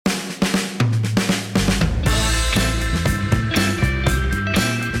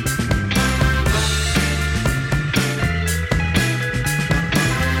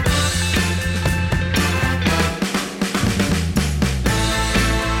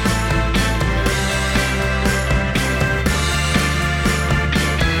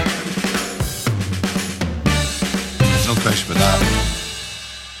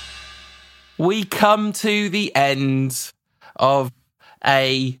we come to the end of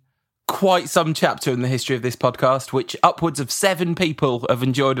quite some chapter in the history of this podcast, which upwards of 7 people have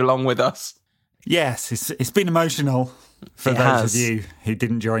enjoyed along with us. Yes, it's been emotional for those of you who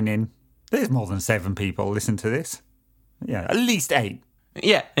didn't join in. There's more than 7 people listen to this. Yeah, at least 8.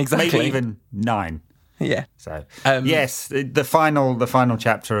 Yeah, exactly. Maybe even 9. Yeah. So, yes, the final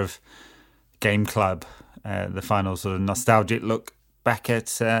chapter of Game Club, the final sort of nostalgic look back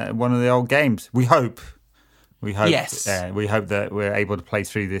at one of the old games. We hope. Yes. We hope that we're able to play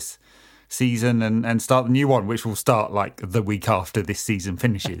through this season and start the new one, which will start like the week after this season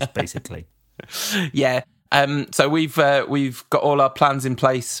finishes, basically. Yeah. So we've got all our plans in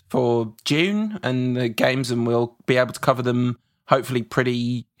place for June and the games, and we'll be able to cover them hopefully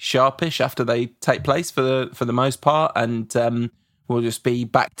pretty sharpish after they take place for the most part, and we'll just be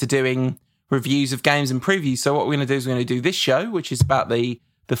back to doing reviews of games and previews. So what we're going to do is we're going to do this show, which is about the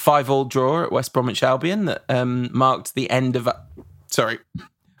 5-5 draw at West Bromwich Albion that marked the end of... Sorry,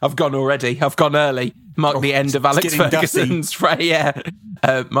 I've gone already. I've gone early. Marked the end of Alex Ferguson's reign. Yeah,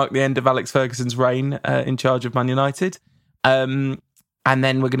 marked the end of Alex Ferguson's reign in charge of Man United. And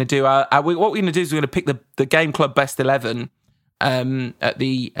then we're going to do what we're going to do is we're going to pick the Game Club Best 11,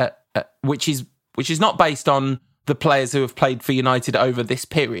 which is not based on the players who have played for United over this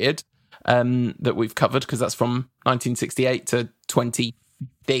period that we've covered, because that's from 1968 to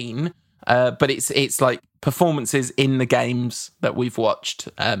 2015. But it's like performances in the games that we've watched.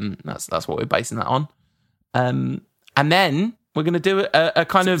 That's what we're basing that on. And then we're going to do a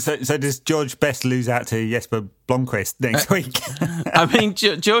kind of... So does George Best lose out to Jesper Blomqvist next week? I mean,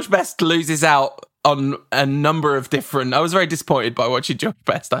 George Best loses out on a number of different... I was very disappointed by watching George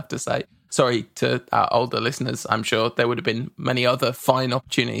Best, I have to say. Sorry to our older listeners. I'm sure there would have been many other fine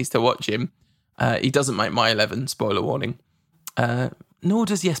opportunities to watch him. He doesn't make my 11, spoiler warning. Nor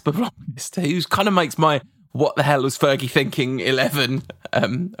does Jesper Blomqvist, who kind of makes my what the hell was Fergie thinking 11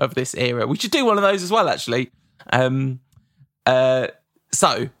 of this era. We should do one of those as well, actually.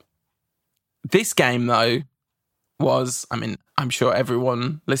 So, this game, though, was... I mean, I'm sure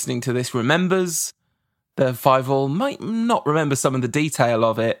everyone listening to this remembers the 5-5. Might not remember some of the detail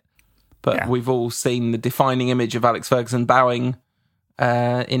of it, but we've all seen the defining image of Alex Ferguson bowing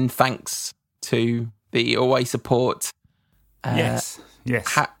in thanks to the away support. Yes.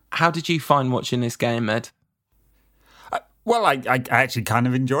 How did you find watching this game, Ed? Well, I actually kind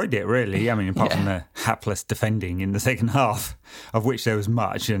of enjoyed it, really. I mean, apart from the hapless defending in the second half, of which there was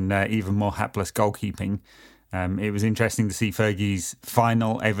much, and even more hapless goalkeeping. It was interesting to see Fergie's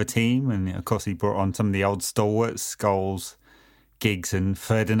final ever team, and of course he brought on some of the old stalwarts. Scholes, Giggs and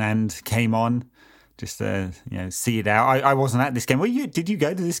Ferdinand came on just to see it out. I wasn't at this game. Did you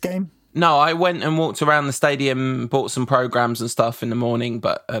go to this game? No, I went and walked around the stadium, bought some programmes and stuff in the morning,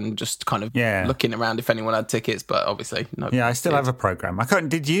 and just kind of looking around if anyone had tickets, but obviously no. Yeah, I still have a programme. I couldn't.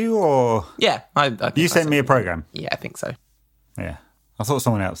 Did you or? Yeah, I think you sent me a programme. Yeah, I think so. Yeah, I thought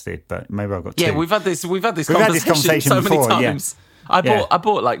someone else did, but maybe I've got 2. Yeah, we've had this conversation so before, many times. Yeah. I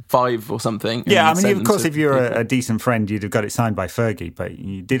bought like 5 or something. Yeah, I mean, of course, if you're a decent friend, you'd have got it signed by Fergie, but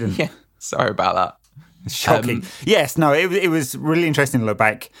you didn't. Yeah, sorry about that. Shocking. Yes, no, it was really interesting to look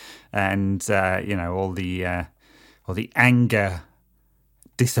back, and all the anger,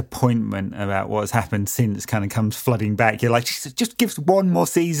 disappointment about what's happened since kind of comes flooding back. You're like, just give us one more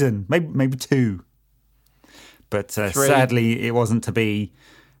season, maybe 2. But sadly, it wasn't to be.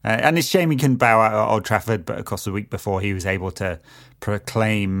 And it's a shame he couldn't bow out at Old Trafford, but of course the week before he was able to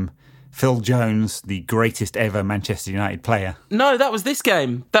proclaim Phil Jones the greatest ever Manchester United player. No, that was this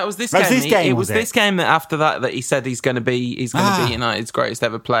game. It was this game that after that he said he's going to be United's greatest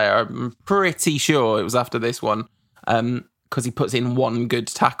ever player. I'm pretty sure it was after this one, because he puts in one good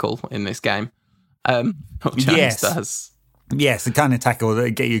tackle in this game. Jones does. Yes, the kind of tackle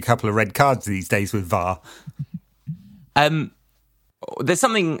that get you a couple of red cards these days with VAR. There's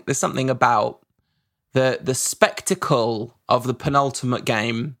something about the spectacle of the penultimate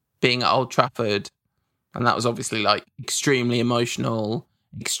game being at Old Trafford, and that was obviously like extremely emotional,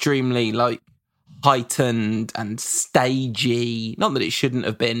 extremely like heightened and stagey. Not that it shouldn't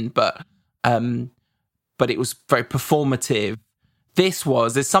have been, but it was very performative.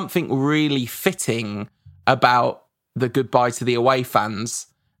 There's something really fitting about the goodbye to the away fans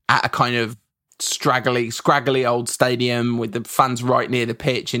at a kind of scraggly old stadium with the fans right near the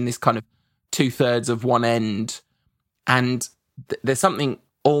pitch in this kind of 2/3 of one end, and there's something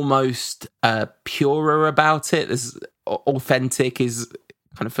almost purer about it. There's authentic is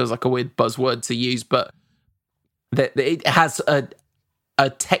kind of feels like a weird buzzword to use, but it has a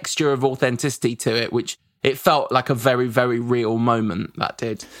texture of authenticity to it, which it felt like a very, very real moment. That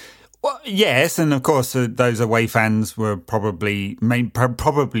did. Well, yes, and of course those away fans were probably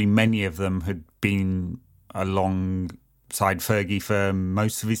many of them had been alongside Fergie for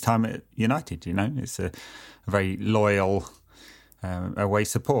most of his time at United. It's a very loyal away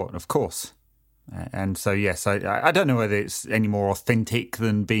support, of course. And so, yes, I don't know whether it's any more authentic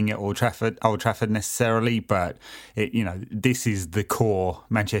than being at Old Trafford necessarily, but this is the core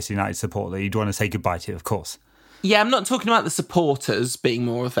Manchester United support that you'd want to say goodbye to, of course. Yeah, I'm not talking about the supporters being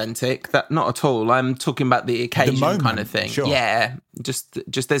more authentic. That not at all. I'm talking about the occasion, the moment, kind of thing. Sure. Yeah, just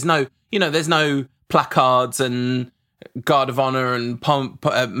there's no placards and guard of honor and pomp,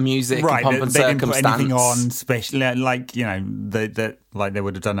 music, right, and pomp and they circumstance. Didn't put anything on special, like like they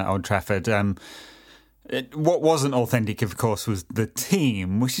would have done at Old Trafford. What wasn't authentic, of course, was the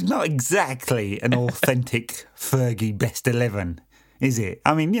team, which is not exactly an authentic Fergie best 11. Is it?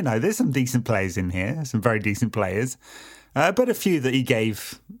 I mean, there's some decent players in here, some very decent players, but a few that he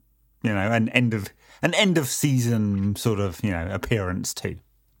gave, an end of season sort of, appearance to.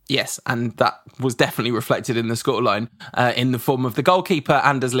 Yes, and that was definitely reflected in the scoreline in the form of the goalkeeper,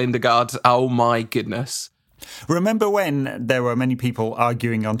 Anders Lindegaard. Oh my goodness. Remember when there were many people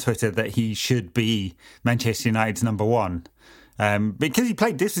arguing on Twitter that he should be Manchester United's number one? Because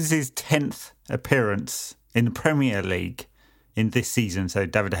this was his 10th appearance in the Premier League in this season, so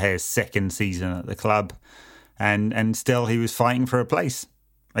David De Gea's second season at the club, and still he was fighting for a place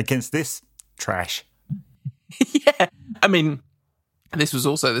against this trash. Yeah, I mean, this was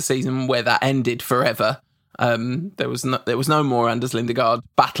also the season where that ended forever. There was no more Anders Lindegaard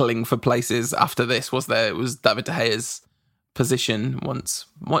battling for places after this, was there? It was David De Gea's position once,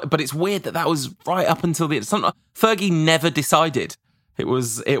 but it's weird that was right up until the end. Fergie never decided. It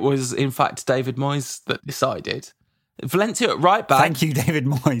was in fact David Moyes that decided. Valencia at right back. Thank you, David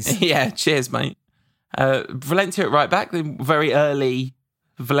Moyes. Yeah, cheers, mate. Valencia at right back, the very early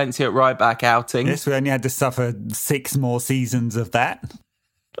Valencia at right back outing. Yes, we only had to suffer 6 more seasons of that.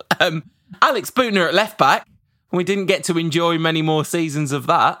 Alex Butner at left back. We didn't get to enjoy many more seasons of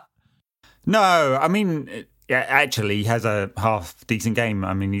that. No, I mean, yeah, actually, he has a half decent game.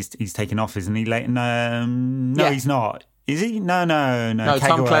 I mean, he's taken off, isn't he? Leighton? No, he's not. Is he? No.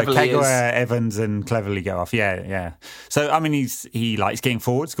 Tom Cleverley is. Evans and Cleverley go off. Yeah. So, I mean, he likes getting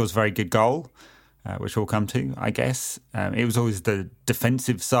forward, scores a very good goal, which we'll come to, I guess. It was always the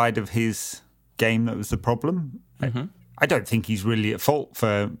defensive side of his game that was the problem. Mm-hmm. I don't think he's really at fault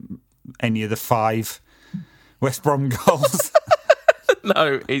for any of the 5 West Brom goals.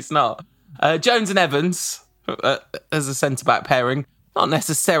 No, he's not. Jones and Evans as a centre-back pairing, not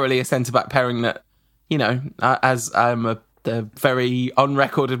necessarily a centre-back pairing that, as I'm a very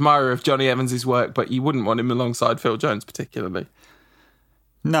on-record admirer of Johnny Evans' work, but you wouldn't want him alongside Phil Jones particularly.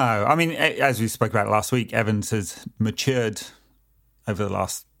 No, I mean, as we spoke about last week, Evans has matured over the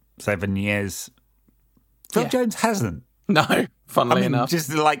last 7 years. Phil Jones hasn't. No, funnily enough.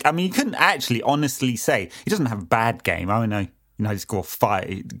 You couldn't actually honestly say he doesn't have a bad game. I mean, he scored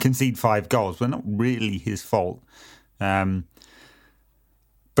 5, concede 5 goals, but not really his fault.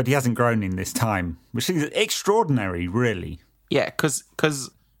 But he hasn't grown in this time, which is extraordinary, really. Yeah, because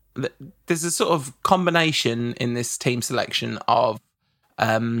there's a sort of combination in this team selection of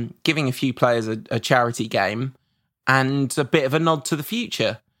giving a few players a charity game and a bit of a nod to the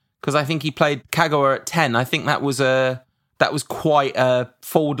future. Because I think he played Kagawa at 10. I think that was quite a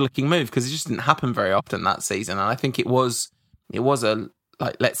forward-looking move because it just didn't happen very often that season. And I think it was a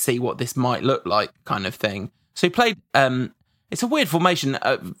let's see what this might look like kind of thing. So he played. It's a weird formation.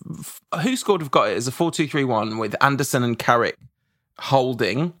 Who Scored have got it as a 4-2-3-1 with Anderson and Carrick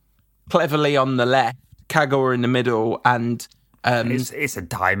holding, Cleverley on the left, Kagawa in the middle, and it's a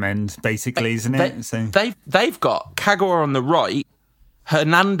diamond basically, isn't it? So they've got Kagawa on the right,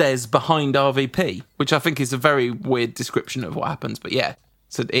 Hernandez behind RVP, which I think is a very weird description of what happens. But yeah,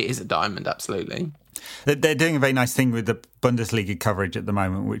 so it is a diamond, absolutely. They're doing a very nice thing with the Bundesliga coverage at the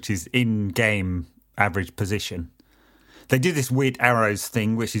moment, which is in-game average position. They do this weird arrows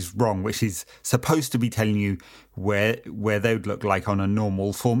thing, which is wrong, which is supposed to be telling you where they would look like on a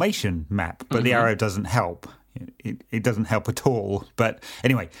normal formation map, but the arrow doesn't help. It doesn't help at all. But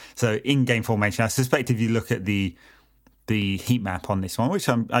anyway, so in-game formation, I suspect if you look at the heat map on this one, which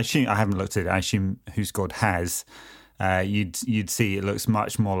I assume I haven't looked at it, I assume Who Scored has, you'd see it looks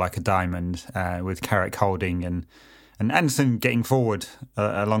much more like a diamond with Carrick holding and Anderson getting forward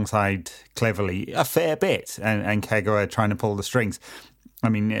alongside Cleverley a fair bit, and Kagawa trying to pull the strings. I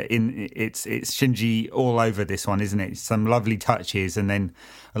mean, it's Shinji all over this one, isn't it? Some lovely touches, and then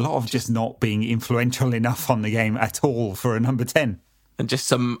a lot of just not being influential enough on the game at all for a number 10. And just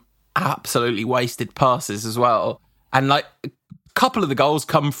some absolutely wasted passes as well. And couple of the goals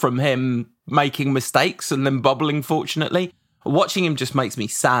come from him making mistakes and then bubbling, fortunately. Watching him just makes me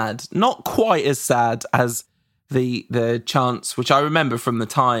sad. Not quite as sad as the chance, which I remember from the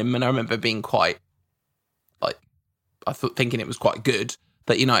time, and I remember being quite, thinking it was quite good,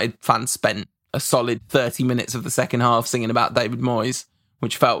 that United fans spent a solid 30 minutes of the second half singing about David Moyes,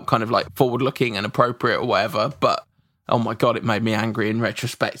 which felt kind of like forward-looking and appropriate or whatever, but oh my God, it made me angry in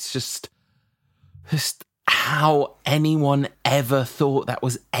retrospect. It's just how anyone ever thought that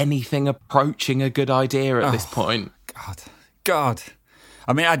was anything approaching a good idea at this point. God.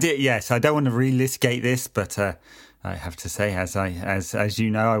 I mean, I don't want to relitigate this, but I have to say, as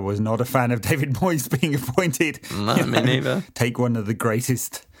you know, I was not a fan of David Moyes being appointed. No, me neither. Take one of the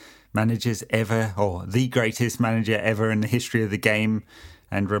greatest managers ever, or the greatest manager ever in the history of the game,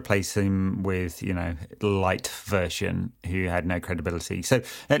 and replace him with, light version who had no credibility. So,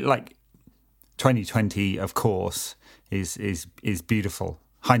 2020, of course, is beautiful.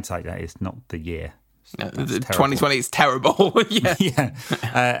 Hindsight, that is, not the year. 2020 is terrible. Yeah.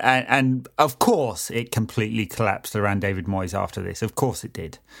 And of course, it completely collapsed around David Moyes after this. Of course it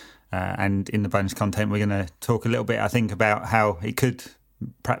did. And in the bonus content, we're going to talk a little bit, I think, about how it could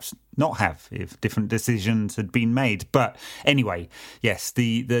perhaps not have if different decisions had been made. But anyway, yes,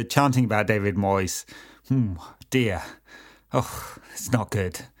 the chanting about David Moyes, dear. Oh, it's not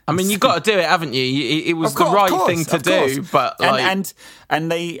good. I mean, you've got to do it, haven't you? It was the right thing to do, but and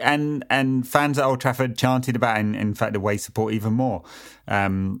fans at Old Trafford chanted about, and in fact, away support even more,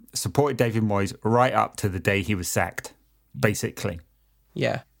 supported David Moyes right up to the day he was sacked, basically.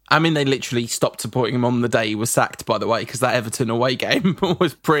 Yeah, I mean, they literally stopped supporting him on the day he was sacked. By the way, because that Everton away game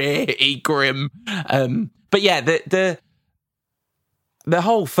was pretty grim. But yeah, the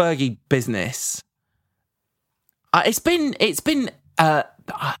whole Fergie business, it's been.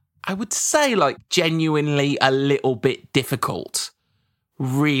 I would say, genuinely a little bit difficult.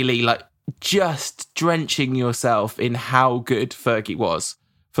 Really, just drenching yourself in how good Fergie was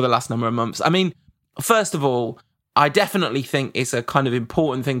for the last number of months. I mean, first of all, I definitely think it's a kind of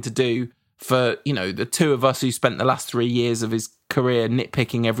important thing to do for, the two of us who spent the last 3 years of his career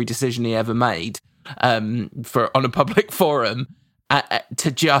nitpicking every decision he ever made on a public forum,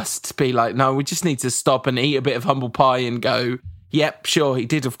 to just be like, no, we just need to stop and eat a bit of humble pie and go, yep, sure, he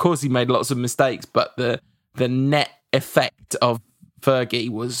did. Of course, he made lots of mistakes, but the net effect of Fergie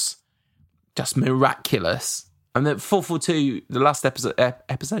was just miraculous. And the 442, the last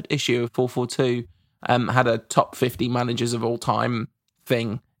episode issue of 442, had a top 50 managers of all time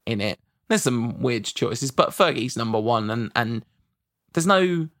thing in it. There's some weird choices, but Fergie's number one, and there's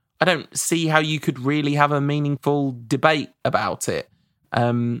no, I don't see how you could really have a meaningful debate about it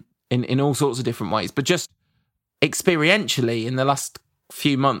in all sorts of different ways. But just experientially, in the last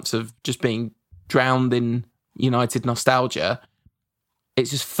few months of just being drowned in United nostalgia,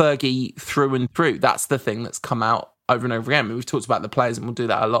 it's just Fergie through and through. That's the thing that's come out over and over again. I mean, we've talked about the players, and we'll do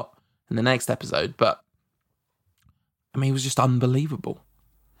that a lot in the next episode, but I mean, he was just unbelievable.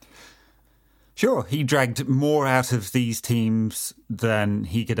 Sure, he dragged more out of these teams than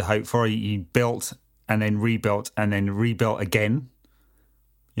he could have hoped for. He built and then rebuilt again.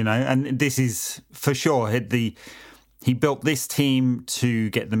 And this is for sure. He built this team to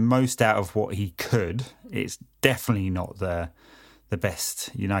get the most out of what he could. It's definitely not the best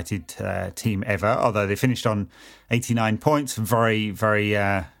United team ever, although they finished on 89 points. Very, very,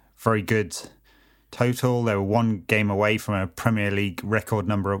 very good total. They were one game away from a Premier League record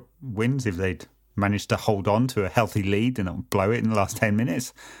number of wins. If they'd managed to hold on to a healthy lead and not blow it in the last 10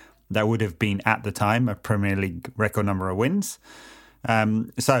 minutes, that would have been, at the time, a Premier League record number of wins.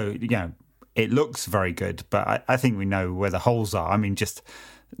 So, it looks very good, but I think we know where the holes are. I mean, just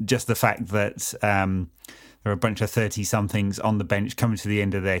the fact that there are a bunch of 30-somethings on the bench coming to the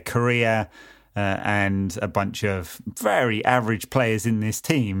end of their career, and a bunch of very average players in this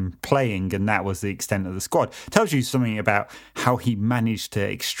team playing, and that was the extent of the squad. Tells you something about how he managed to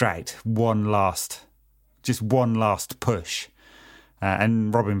extract one last push.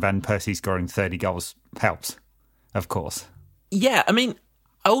 And Robin Van Persie scoring 30 goals helps, of course. Yeah, I mean,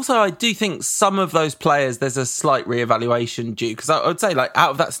 also I do think some of those players, there's a slight reevaluation due, because I would say, out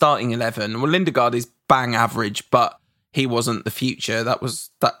of that starting 11, well, Lindegaard is bang average, but he wasn't the future. That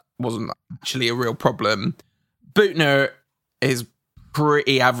wasn't actually a real problem. Büttner is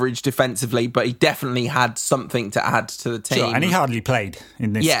pretty average defensively, but he definitely had something to add to the team. Sure, and he hardly played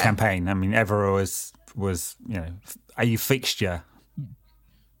in this campaign. I mean, Evra was a fixture.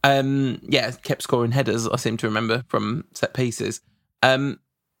 Kept scoring headers, I seem to remember, from set pieces. I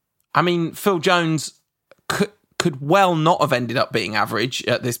mean, Phil Jones could well not have ended up being average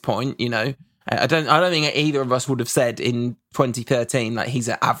at this point, I don't think either of us would have said in 2013 that he's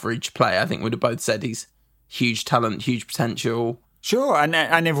an average player. I think we'd have both said he's huge talent, huge potential. Sure, and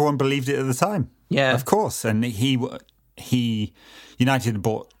everyone believed it at the time. Yeah, of course. And he United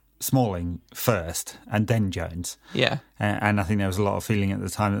bought Smalling first and then Jones. Yeah, and I think there was a lot of feeling at the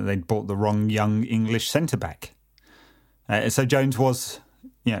time that they'd bought the wrong young English centre back. So Jones was,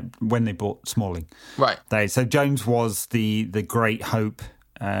 when they bought Smalling, right. So Jones was the great hope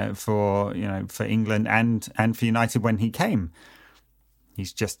for England and for United when he came.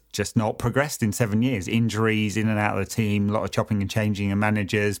 He's just not progressed in 7 years. Injuries in and out of the team, a lot of chopping and changing of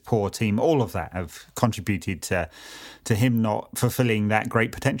managers, poor team, all of that have contributed to him not fulfilling that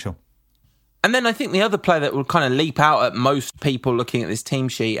great potential. And then I think the other player that would kind of leap out at most people looking at this team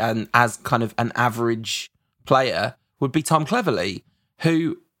sheet and as kind of an average player would be Tom Cleverley,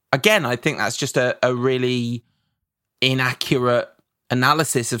 who, again, I think that's just a really inaccurate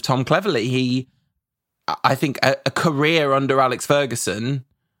analysis of Tom Cleverley. I think a career under Alex Ferguson,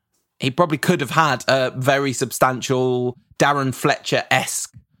 he probably could have had a very substantial Darren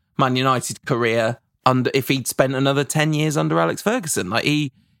Fletcher-esque Man United career if he'd spent another 10 years under Alex Ferguson. Like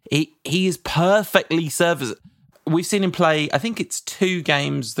he is perfectly serviceable. We've seen him play, I think it's 2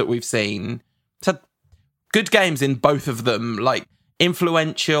 games that we've seen. He's had good games in both of them, like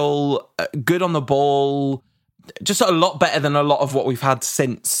influential, good on the ball, just a lot better than a lot of what we've had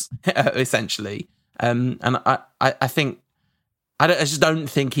since, essentially. And I think I just don't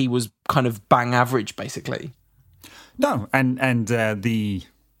think he was kind of bang average, basically. No, and the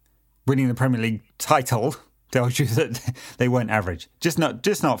winning the Premier League title tells you that they weren't average. Just not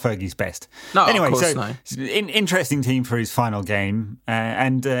Fergie's best. No, anyway, of course, so no. Interesting team for his final game,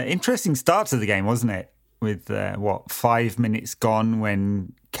 and interesting start to the game, wasn't it? With 5 minutes gone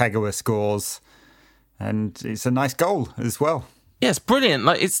when Kagawa scores, and it's a nice goal as well. Yes, brilliant.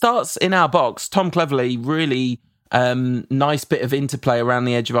 Like it starts in our box. Tom Cleverley, really nice bit of interplay around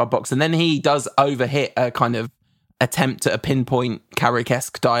the edge of our box, and then he does overhit a kind of attempt at a pinpoint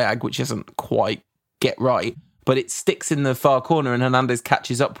Carrick-esque diag, which doesn't quite get right, but it sticks in the far corner, and Hernandez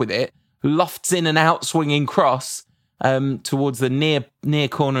catches up with it, lofts in an out swinging cross towards the near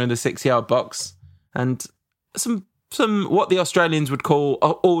corner of the 6-yard box, and some what the Australians would call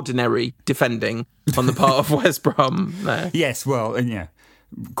ordinary defending on the part of West Brom there. Yes, well, yeah,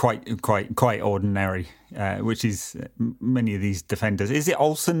 quite ordinary, which is many of these defenders. Is it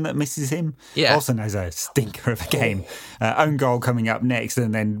Olsen that misses him? Yeah. Olsen has a stinker of a game. Own goal coming up next,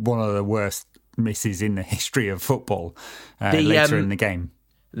 and then one of the worst misses in the history of football later in the game.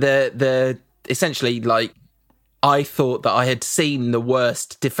 The essentially, like, I thought that I had seen the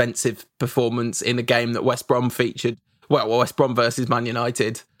worst defensive performance in a game that West Brom featured. Well, West Brom versus Man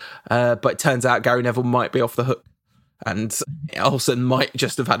United. But it turns out Gary Neville might be off the hook. And Olsen might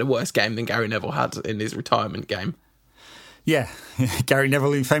just have had a worse game than Gary Neville had in his retirement game. Yeah, Gary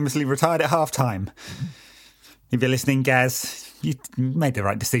Neville, who famously retired at half-time. If you're listening, Gaz, you made the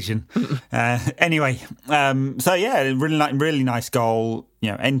right decision. Anyway, so yeah, really nice goal,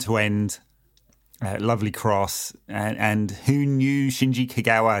 end-to-end. Lovely cross, and who knew Shinji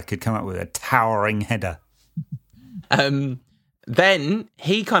Kagawa could come up with a towering header? Then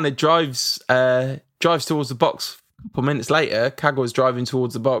he kind of drives towards the box. A couple minutes later, Kagawa's driving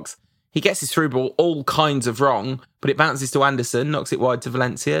towards the box. He gets his through ball all kinds of wrong, but it bounces to Anderson, knocks it wide to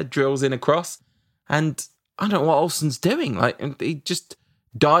Valencia, drills in a cross, and I don't know what Olsen's doing. Like, he just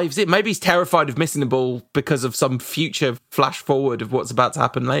dives in. Maybe he's terrified of missing the ball because of some future flash forward of what's about to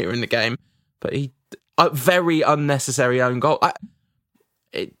happen later in the game. But a very unnecessary own goal.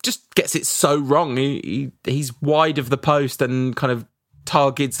 It just gets it so wrong. He's wide of the post and kind of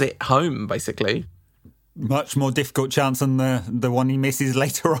targets it home, basically. Much more difficult chance than the one he misses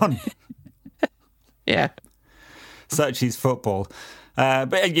later on. Yeah. Such is football.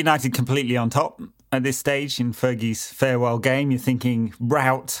 But United completely on top at this stage in Fergie's farewell game. You're thinking,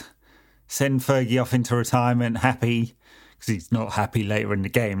 rout, send Fergie off into retirement, happy. Because he's not happy later in the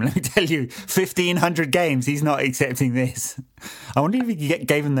game. Let me tell you, 1,500 games, he's not accepting this. I wonder if he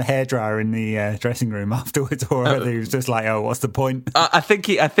gave him the hairdryer in the dressing room afterwards, or whether he was just like, "Oh, what's the point?" I think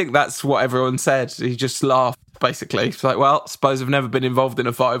that's what everyone said. He just laughed, basically. It's like, well, suppose I've never been involved in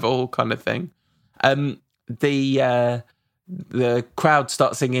a 5-all kind of thing. The crowd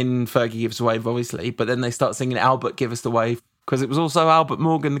start singing "Fergie Gives the Wave," obviously, but then they start singing "Albert Give Us the Wave" because it was also Albert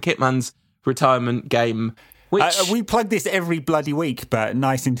Morgan, the kitman's retirement game. We plug this every bloody week, but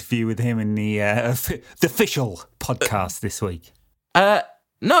nice interview with him in the official podcast this week.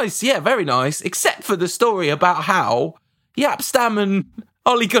 Nice, yeah, very nice. Except for the story about how Jaap Stam and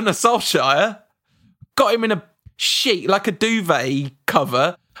Ole Gunnar Solskjaer got him in a sheet, like a duvet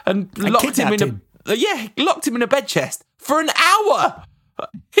cover, and locked him in a bed chest for an hour.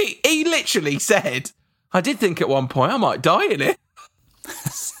 He literally said, I did think at one point I might die in it.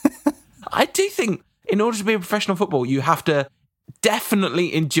 I do think in order to be a professional footballer, you have to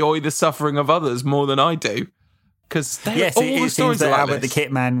definitely enjoy the suffering of others more than I do. Because yes, all it the stories seems that like Albert this. the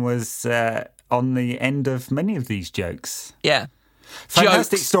Kitman was on the end of many of these jokes. Yeah.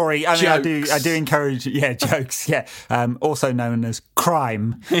 Fantastic Jokes. story. I mean, Jokes. I do encourage, jokes, also known as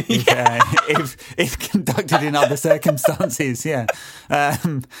crime, if conducted in other circumstances,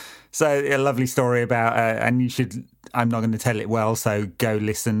 so a lovely story about, and you should, I'm not going to tell it well, so go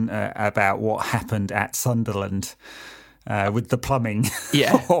listen about what happened at Sunderland with the plumbing.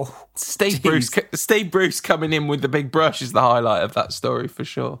 Yeah. Oh, Steve Bruce coming in with the big brush is the highlight of that story for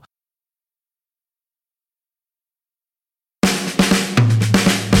sure.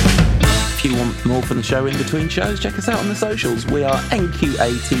 If you want more from the show in between shows, check us out on the socials. We are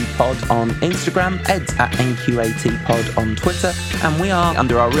NQAT Pod on Instagram, Ed's at NQAT Pod on Twitter, and we are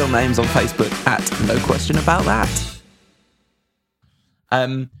under our real names on Facebook at No Question About That.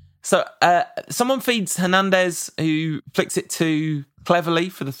 So someone feeds Hernandez, who flicks it to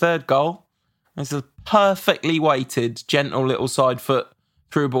Cleverley for the third goal. It's a perfectly weighted, gentle little side foot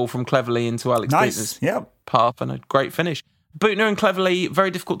through ball from Cleverley into Alex Buchner's path, and a great finish. Buchner and Cleverley, very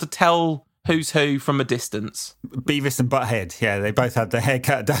difficult to tell who's who from a distance. Beavis and Butthead, they both had the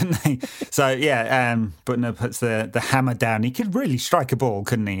haircut, don't they? So, Buchner puts the hammer down. He could really strike a ball,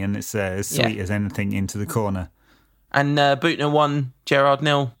 couldn't he? And it's as sweet as anything into the corner. And Buchner won, Gerrard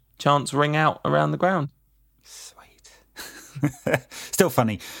 0, chance ring out around the ground. Sweet. Still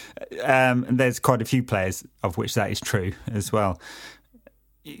funny. There's quite a few players of which that is true as well.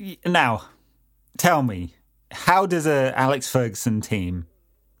 Now, tell me, how does a Alex Ferguson team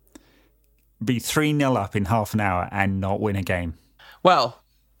be 3-0 up in half an hour and not win a game? Well,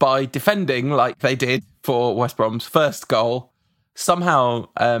 by defending like they did for West Brom's first goal. Somehow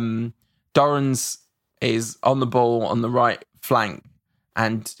Dorrans is on the ball on the right flank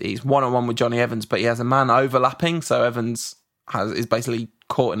and he's one-on-one with Johnny Evans, but he has a man overlapping, so Evans is basically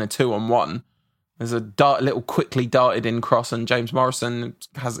caught in a 2-on-1. There's a little quickly darted in cross, and James Morrison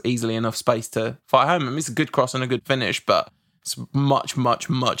has easily enough space to fight home. I mean, it's a good cross and a good finish, but it's much, much,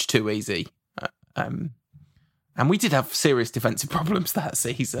 much too easy. And we did have serious defensive problems that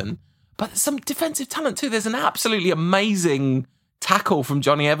season, but some defensive talent too. There's an absolutely amazing tackle from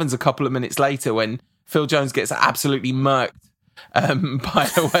Johnny Evans a couple of minutes later when Phil Jones gets absolutely murked by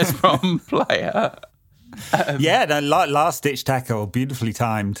a West Brom player. Last-ditch tackle, beautifully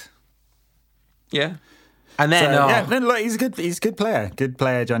timed. Yeah. And then, look, he's a good player. Good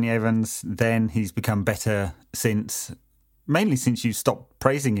player, Johnny Evans. Then he's become better mainly since you stopped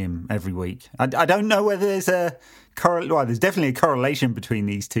praising him every week. I don't know whether there's there's definitely a correlation between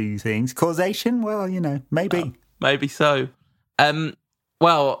these two things. Causation? Well, maybe. Maybe so. I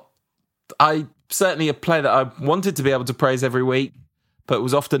certainly a player that I wanted to be able to praise every week, but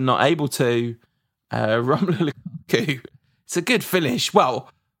was often not able to. Romelu Lukaku. It's a good finish. Well,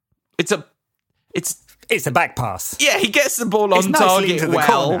 it's a back pass. Yeah, he gets the ball on target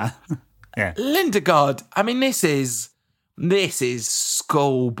well. Yeah. Lindegaard. I mean, this is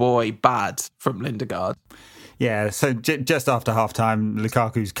schoolboy bad from Lindegaard. Yeah. So just after half time,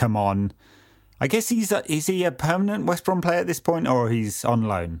 Lukaku's come on. I guess is he a permanent West Brom player at this point, or he's on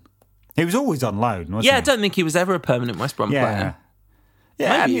loan? He was always on loan, wasn't he? Yeah, I don't think he was ever a permanent West Brom player.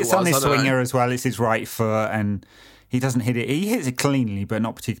 Yeah, and it's on his swinger as well. It's his right foot, and he doesn't hit it. He hits it cleanly, but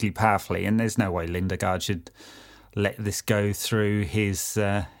not particularly powerfully. And there's no way Lindegaard should let this go through his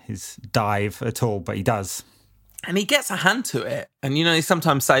dive at all, but he does. And he gets a hand to it. And, they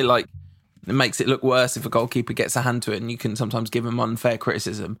sometimes say, it makes it look worse if a goalkeeper gets a hand to it, and you can sometimes give him unfair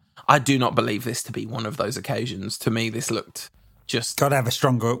criticism. I do not believe this to be one of those occasions. To me, this looked just... Got to have a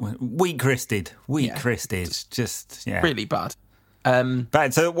stronger... Weak-wristed. Just, really bad.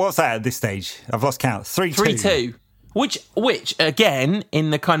 But so what's that at this stage? I've lost count. 3-2. 3-2. Which, again, in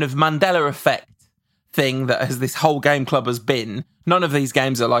the kind of Mandela effect thing that this whole game club has been, none of these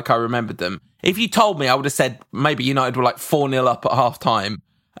games are like I remembered them. If you told me, I would have said maybe United were 4-0 up at half-time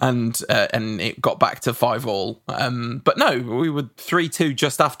and it got back to 5-5. But no, we were 3-2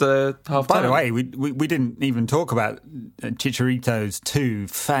 just after half-time. By the way, we didn't even talk about Chicharito's 2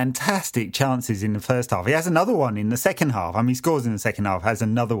 fantastic chances in the first half. He has another one in the second half. I mean, he scores in the second half, has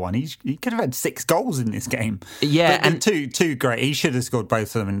another one. He could have had 6 goals in this game. Yeah. But and two great. He should have scored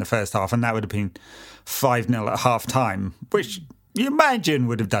both of them in the first half, and that would have been 5-0 at half-time, which you imagine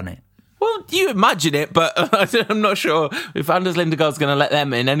would have done it. Well, you imagine it, but I'm not sure if Anders Lindegaard's going to let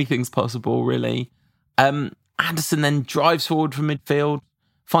them in. Anything's possible, really. Anderson then drives forward from midfield,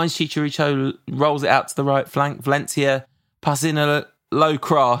 finds Chicharito, rolls it out to the right flank. Valencia passes in a low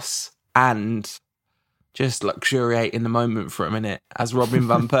cross and just luxuriate in the moment for a minute as Robin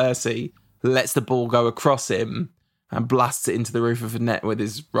van Persie lets the ball go across him and blasts it into the roof of the net with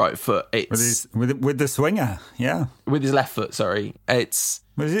his right foot. With the swinger, yeah. With his left foot, sorry. Was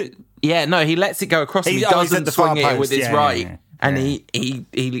it? Yeah, no, he lets it go across him. He doesn't swing it with his right. Yeah. And he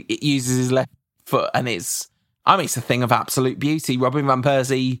uses his left foot, and it's a thing of absolute beauty. Robin van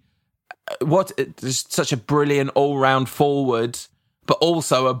Persie, just such a brilliant all-round forward, but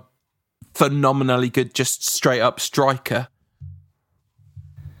also a phenomenally good, just straight-up striker.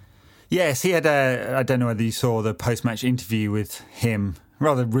 Yes, he had I don't know whether you saw the post-match interview with him,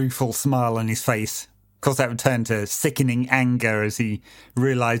 rather rueful smile on his face. Of course, that would turn to sickening anger as he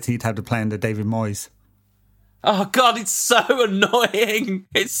realised he'd had to play under David Moyes. Oh, God, it's so annoying.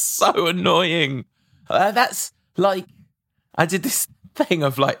 It's so annoying. That's like, I did this thing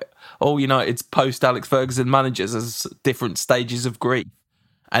of like, all United's post-Alex Ferguson managers as different stages of grief.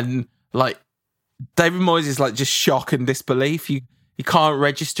 And like, David Moyes is like just shock and disbelief. You can't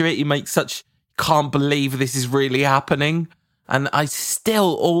register it. Can't believe this is really happening. And I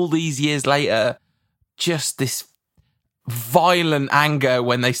still, all these years later, just this violent anger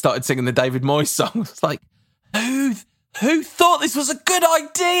when they started singing the David Moyes song. It's like, who thought this was a good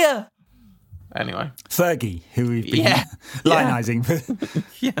idea? Anyway. Fergie, who we've been lionising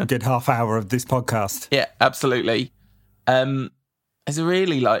for a good half hour of this podcast. Yeah, absolutely. It's a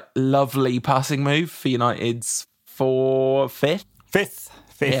really lovely passing move for United's fifth. Fifth.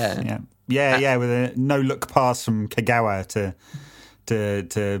 Yeah, with a no-look pass from Kagawa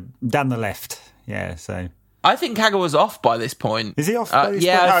to down the left. Yeah, so I think Kagawa's off by this point. Is he off by this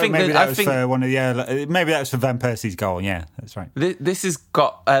point? I think maybe that was for one of the maybe that was for Van Persie's goal. Yeah, that's right. This has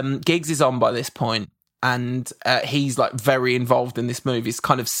got Giggs is on by this point, and he's like very involved in this move. He's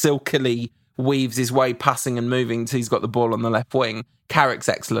kind of silkily weaves his way passing and moving till he's got the ball on the left wing. Carrick's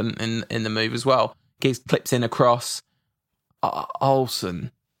excellent in the move as well. Giggs clips in across.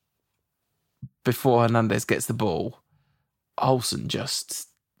 Olsen, before Hernandez gets the ball, Olsen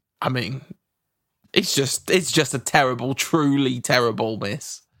it's just a terrible, truly terrible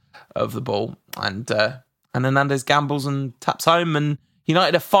miss of the ball. And Hernandez gambles and taps home, and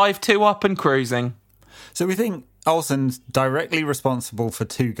United are 5-2 up and cruising. So we think Olsen's directly responsible for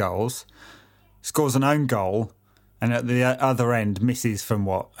 2 goals, scores an own goal, and at the other end misses from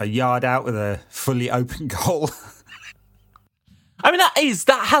a yard out with a fully open goal. I mean,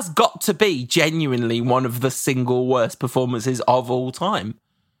 that has got to be genuinely one of the single worst performances of all time.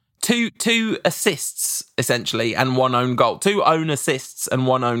 Two assists, essentially, and 1 own goal. 2 own assists and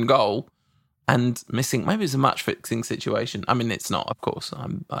 1 own goal. And missing, maybe it's a match-fixing situation. I mean, it's not, of course.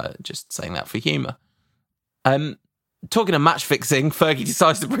 I'm just saying that for humour. Talking of match-fixing, Fergie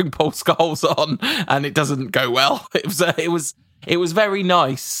decides to bring Paul Scholes on, and it doesn't go well. It was very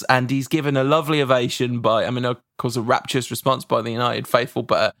nice, and he's given a lovely ovation of course, a rapturous response by the United faithful,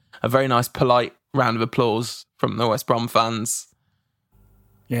 but a very nice, polite round of applause from the West Brom fans.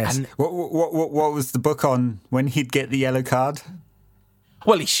 Yes. And what was the book on when he'd get the yellow card?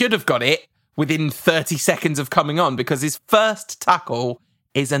 Well, he should have got it within 30 seconds of coming on, because his first tackle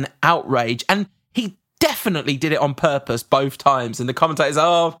is an outrage, and he definitely did it on purpose both times. And the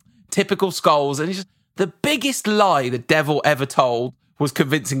commentators, typical Scholes, and it's just the biggest lie the devil ever told was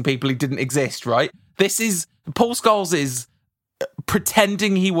convincing people he didn't exist, right? Paul Scholes is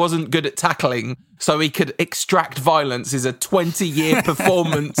pretending he wasn't good at tackling so he could extract violence is a 20-year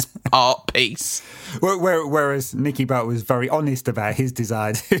performance art piece. Whereas Nicky Butt was very honest about his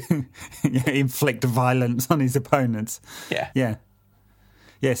desire to inflict violence on his opponents. Yeah.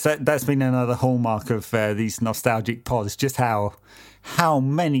 Yes, that's been another hallmark of these nostalgic pods, just how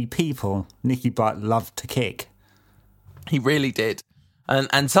many people Nicky Butt loved to kick. He really did.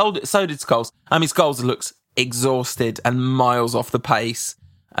 And so did Scholes. I mean, Scholes looks exhausted and miles off the pace.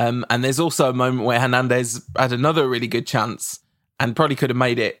 And there's also a moment where Hernandez had another really good chance and probably could have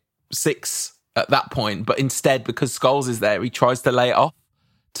made it 6 at that point. But instead, because Scholes is there, he tries to lay it off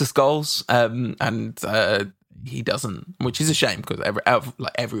to Scholes. And he doesn't, which is a shame, because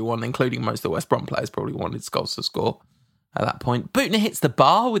everyone, including most of the West Brom players, probably wanted Scholes to score at that point. Butner hits the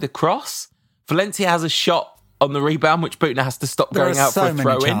bar with a cross. Valencia has a shot on the rebound, which Butner has to stop going out for a throw-in. There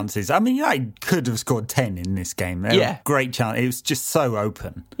are so many chances. I mean, I could have scored 10 in this game. Great chance. It was just so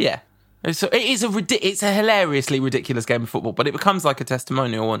open. Yeah. So it's a hilariously ridiculous game of football, but it becomes like a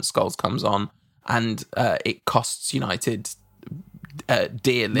testimonial once Scholes comes on, and it costs United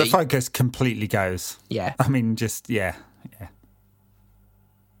dearly. The focus completely goes. Yeah. I mean, Yeah,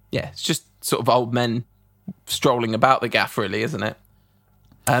 it's just sort of old men strolling about the gaff, really, isn't it?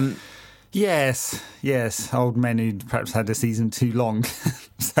 Yes, old men who perhaps had a season too long.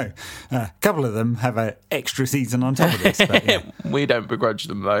 So a couple of them have an extra season on top of this. But, yeah. We don't begrudge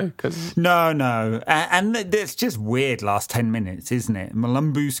them, though. Cause... No. And it's just weird last 10 minutes, isn't it?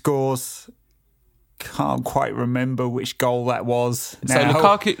 Malumbu scores. Can't quite remember which goal that was. So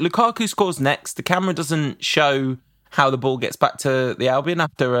Lukaku scores next. The camera doesn't show how the ball gets back to the Albion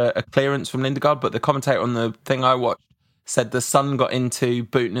after a clearance from Lindegaard, but the commentator on the thing I watched said the sun got into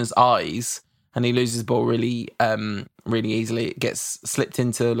Butner's eyes and he loses the ball really easily. It gets slipped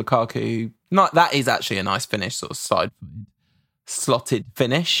into Lukaku. That is actually a nice finish, sort of side slotted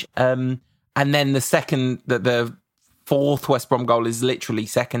finish. And then the fourth West Brom goal is literally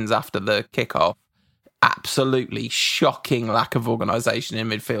seconds after the kickoff. Absolutely shocking lack of organisation in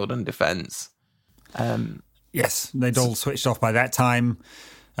midfield and defence. Yes, they'd all switched off by that time.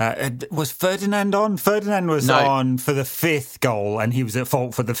 Was Ferdinand on? Ferdinand was on for the fifth goal, and he was at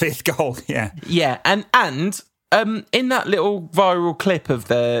fault for the fifth goal. Yeah, and in that little viral clip of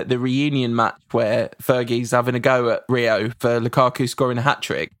the reunion match where Fergie's having a go at Rio for Lukaku scoring a hat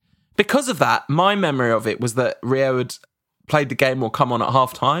trick, because of that, my memory of it was that Rio had played the game or come on at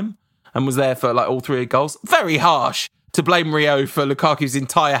half time and was there for like all three goals. Very harsh to blame Rio for Lukaku's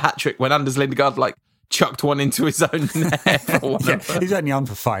entire hat trick when Anders Lindegaard chucked one into his own net. He's only on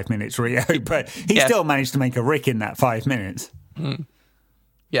for 5 minutes, Rio, but he still managed to make a rick in that 5 minutes. Mm.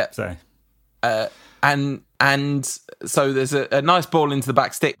 Yeah. So, and so there's a nice ball into the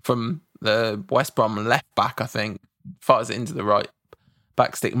back stick from the West Brom left back, I think, fires it into the right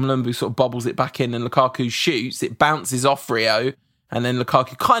back stick. Malumbu sort of bobbles it back in and Lukaku shoots. It bounces off Rio, and then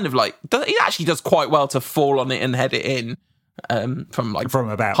Lukaku kind of he actually does quite well to fall on it and head it in. From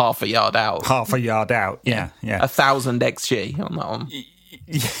about half a yard out. Yeah. 1,000 XG on that one.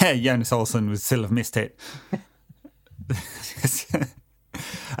 Yeah, Jonas Olsson would still have missed it.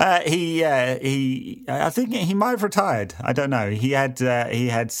 I think he might have retired. I don't know. He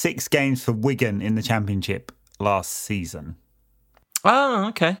had 6 games for Wigan in the Championship last season. Oh,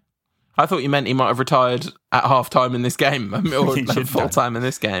 okay. I thought you meant he might have retired at half time in this game or full time in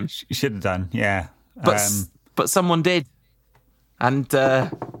this game. He should have done, yeah. But someone did. And,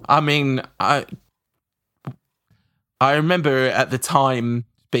 I remember at the time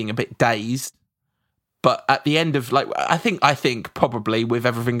being a bit dazed, but at the end of, I think probably with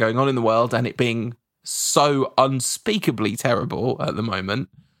everything going on in the world and it being so unspeakably terrible at the moment,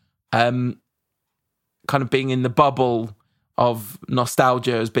 kind of being in the bubble of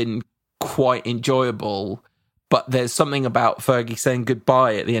nostalgia has been quite enjoyable. But there's something about Fergie saying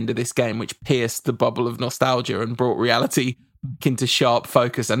goodbye at the end of this game which pierced the bubble of nostalgia and brought reality back into sharp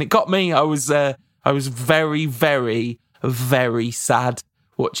focus, and it got me. I was very, very, very sad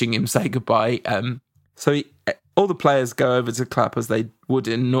watching him say goodbye. All the players go over to clap as they would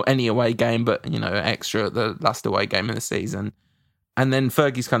in any away game, but extra at the last away game of the season. And then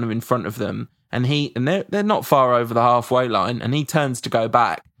Fergie's kind of in front of them, and they're not far over the halfway line, and he turns to go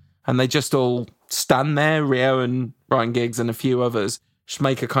back, and they just all stand there. Rio and Ryan Giggs and a few others just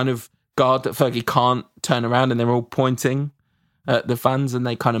make a kind of guard that Fergie can't turn around, and they're all pointing at the fans, and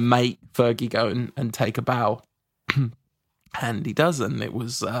they kind of make Fergie go and take a bow. And he does, and it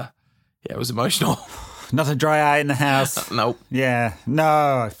was emotional. Not a dry eye in the house. Nope. Yeah,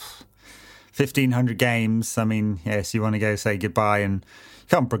 no. 1,500 games. I mean, yes, you want to go say goodbye, and you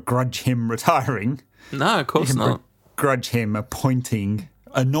can't begrudge him retiring. No, of course not. Begrudge him anointing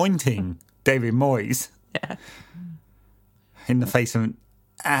David Moyes. Yeah. In the face of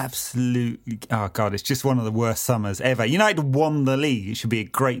absolutely, oh God, it's just one of the worst summers ever. United won the league. It should be a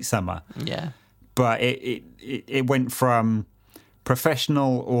great summer. Yeah. But it went from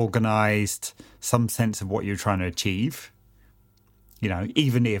professional, organised, some sense of what you're trying to achieve,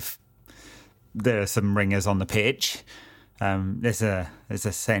 even if there are some ringers on the pitch, there's a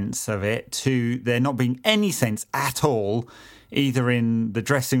sense of it, to there not being any sense at all, either in the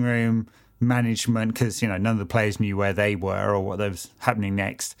dressing room, management, because none of the players knew where they were or what was happening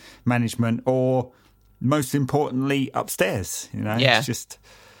next, management, or most importantly upstairs. It's just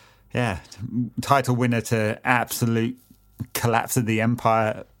title winner to absolute collapse of the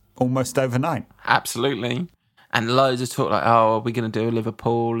empire almost overnight. Absolutely. And loads of talk are we going to do a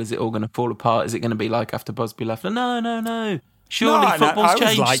Liverpool? Is it all going to fall apart? Is it going to be like after Busby left? No. Surely football's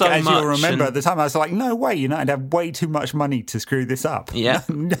changed so much. You'll remember at the time, I was like, no way, United have way too much money to screw this up. Yeah.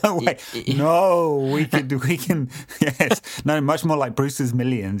 No way. No, we can, yes. No, much more like Bruce's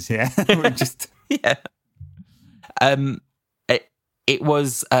Millions, yeah. Yeah. It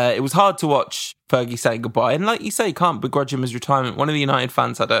was hard to watch Fergie saying goodbye. And like you say, you can't begrudge him his retirement. One of the United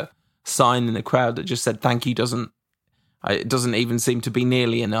fans had a sign in the crowd that just said, thank you, doesn't It doesn't even seem to be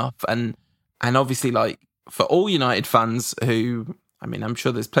nearly enough. And obviously, like, for all United fans who, I mean, I'm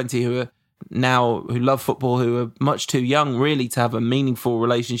sure there's plenty who love football who are much too young really to have a meaningful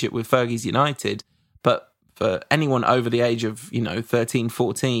relationship with Fergie's United. But for anyone over the age of, 13,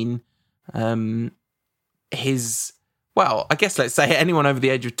 14, I guess let's say anyone over the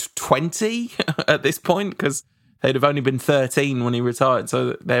age of 20 at this point, because they'd have only been 13 when he retired.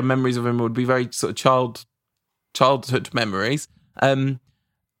 So their memories of him would be very sort of childhood memories.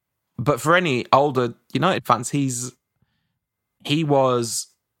 But for any older United fans, he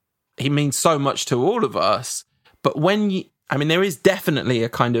means so much to all of us. But there is definitely a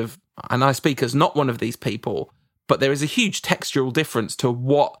kind of, and I speak as not one of these people, but there is a huge textural difference to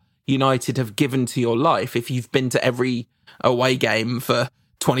what United have given to your life if you've been to every away game for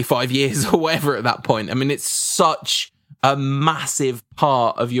 25 years or whatever at that point. I mean, it's such a massive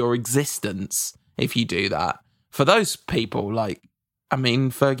part of your existence if you do that. For those people,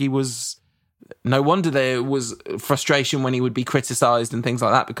 Fergie was... No wonder there was frustration when he would be criticised and things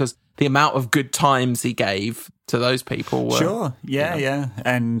like that, because the amount of good times he gave to those people were... Sure, yeah.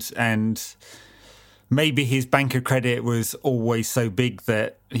 And maybe his bank of credit was always so big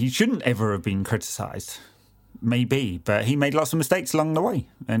that he shouldn't ever have been criticised. Maybe, but he made lots of mistakes along the way.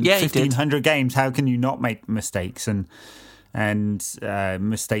 And 1,500 games, how can you not make mistakes? And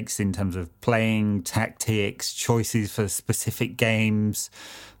mistakes in terms of playing, tactics, choices for specific games,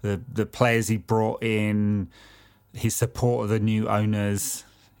 the players he brought in, his support of the new owners.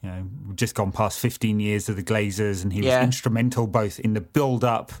 We've just gone past 15 years of the Glazers, and he was instrumental both in the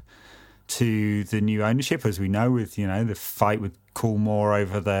build-up to the new ownership, as we know, with the fight with Coolmore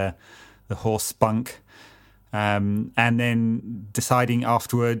over the horse spunk, and then deciding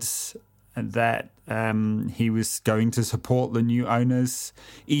afterwards that he was going to support the new owners,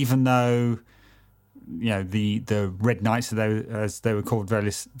 even though the Red Knights, as they were called,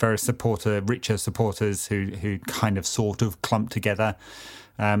 very richer supporters who kind of sort of clumped together,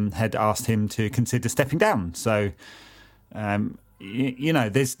 had asked him to consider stepping down. So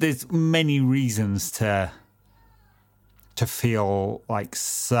there's many reasons to feel like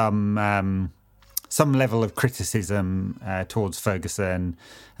some level of criticism towards Ferguson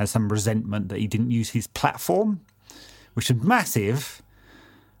and some resentment that he didn't use his platform, which is massive.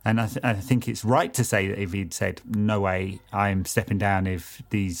 And I think it's right to say that if he'd said, no way, I'm stepping down if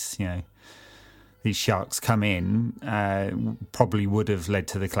these sharks come in, probably would have led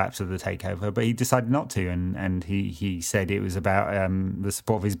to the collapse of the takeover. But he decided not to, and he said it was about the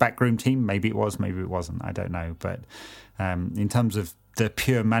support of his backroom team. Maybe it was, maybe it wasn't, I don't know. But in terms of the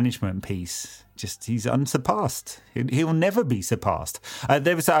pure management piece, he's unsurpassed. He'll never be surpassed.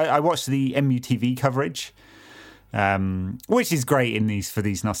 I watched the MUTV coverage, which is great for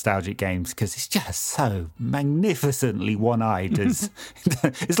these nostalgic games, because it's just so magnificently one-eyed. It's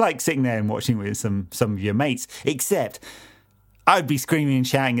like sitting there and watching with some of your mates, except I'd be screaming and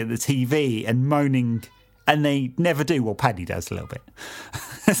shouting at the TV and moaning, and they never do. Well, Paddy does a little bit.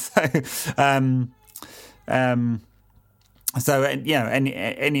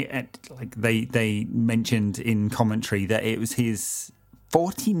 They mentioned in commentary that it was his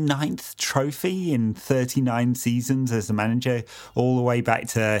 49th trophy in 39 seasons as a manager, all the way back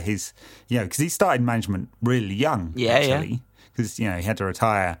to his, because he started management really young, actually, because, he had to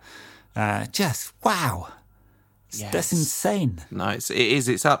retire. Just, wow. Yes. That's insane. No,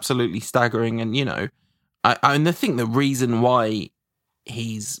 it's absolutely staggering. And, I think the reason why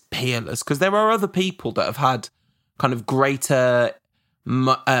he's peerless, because there are other people that have had kind of greater,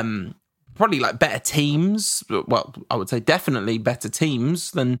 probably like better teams. Well, I would say definitely better teams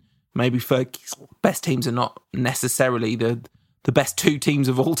than maybe Fergie's. Best teams are not necessarily the best two teams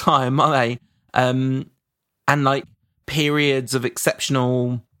of all time, are they? And like periods of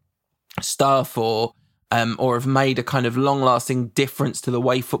exceptional stuff, or have made a kind of long-lasting difference to the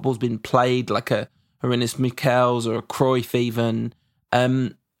way football's been played, like a Rinus Michels or a Cruyff even.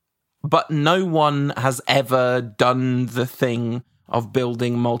 But no one has ever done the thing of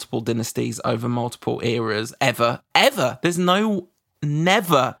building multiple dynasties over multiple eras, ever. There's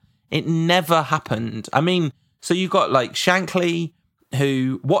never. It never happened. I mean, so you've got like Shankly,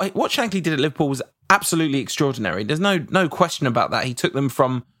 who, what Shankly did at Liverpool was absolutely extraordinary. There's no question about that. He took them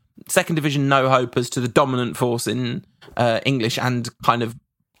from second division no-hopers to the dominant force in English and kind of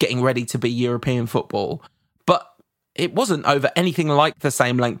getting ready to be European football. But it wasn't over anything like the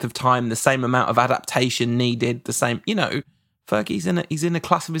same length of time, the same amount of adaptation needed, the same, Fergie's he's in a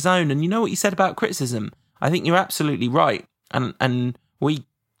class of his own. And you know what you said about criticism? I think you're absolutely right. And we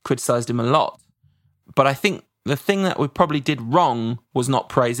criticised him a lot. But I think the thing that we probably did wrong was not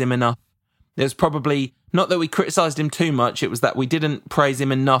praise him enough. There's probably not that we criticised him too much. It was that we didn't praise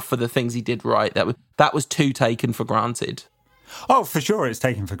him enough for the things he did right. That was too taken for granted. Oh, for sure, it's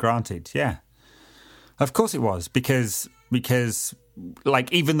taken for granted. Yeah, of course it was because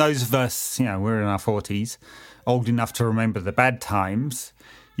like even those of us, we're in our 40s, old enough to remember the bad times.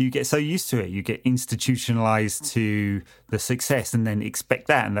 You get so used to it. You get institutionalized to the success and then expect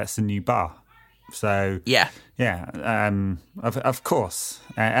that, and that's the new bar. So yeah, of course,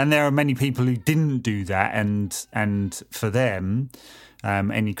 and there are many people who didn't do that, and for them,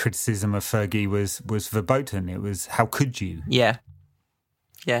 any criticism of Fergie was verboten. It was, how could you? Yeah,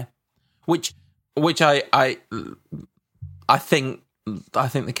 which I think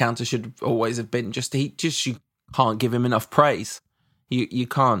the counter should always have been you can't give him enough praise. You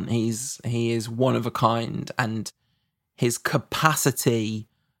can't. He is one of a kind, and his capacity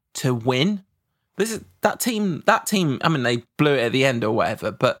to win. That team. I mean, they blew it at the end or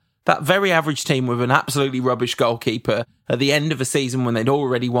whatever, but that very average team with an absolutely rubbish goalkeeper at the end of a season when they'd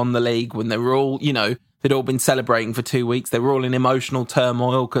already won the league, when they were all, they'd all been celebrating for 2 weeks. They were all in emotional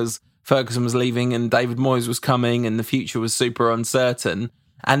turmoil because Ferguson was leaving and David Moyes was coming and the future was super uncertain.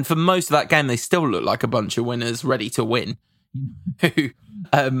 And for most of that game, they still looked like a bunch of winners ready to win. It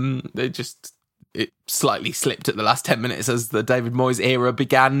slightly slipped at the last 10 minutes as the David Moyes era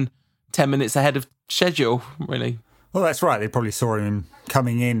began 10 minutes ahead of schedule, really. Well, that's right. They probably saw him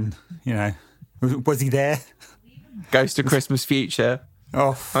coming in, Was he there? Ghost of Christmas Future.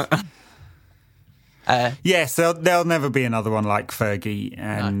 Oh. Yes, there'll never be another one like Fergie.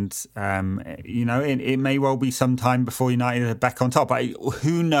 And, it may well be some time before United are back on top.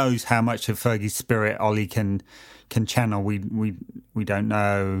 Who knows how much of Fergie's spirit Ollie can channel? We don't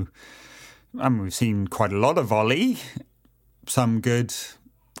know. I mean, we've seen quite a lot of Ollie. Some good,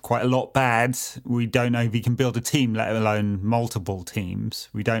 quite a lot bad. We don't know if he can build a team, let alone multiple teams.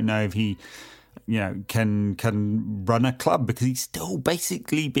 We don't know if he, can run a club, because he's still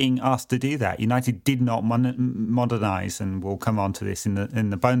basically being asked to do that. United did not modernise, and we'll come on to this in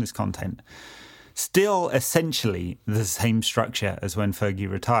the bonus content. Still, essentially, the same structure as when Fergie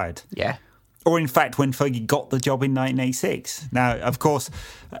retired. Yeah. Or, in fact, when Fergie got the job in 1986. Now, of course,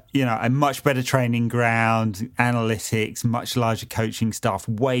 a much better training ground, analytics, much larger coaching staff,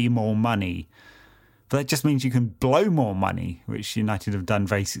 way more money. But that just means you can blow more money, which United have done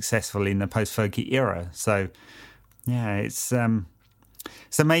very successfully in the post-Fergie era. So, yeah, it's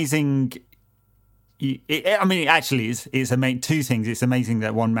amazing. It's amazing. Two things. It's amazing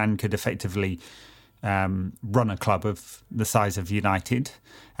that one man could effectively run a club of the size of United.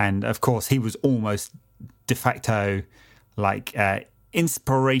 And, of course, he was almost de facto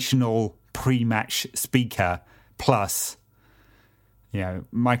inspirational pre-match speaker plus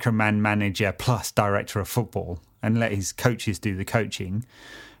manager plus director of football, and let his coaches do the coaching.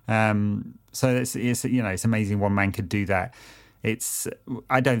 So it's amazing one man could do that. It's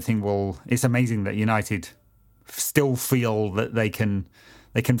amazing that United still feel that they can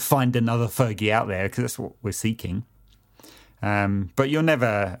find another Fergie out there, because that's what we're seeking. But you'll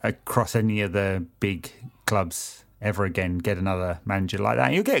never, across any of the big clubs ever again, get another manager like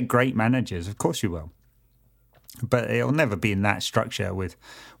that. You'll get great managers, of course you will. But it'll never be in that structure, with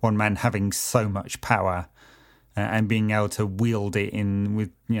one man having so much power and being able to wield it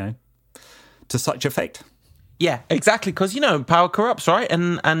to such effect. Yeah, exactly. Because, power corrupts, right?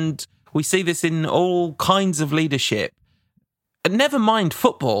 And we see this in all kinds of leadership. And never mind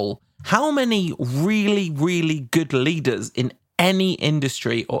football. How many really, really good leaders in any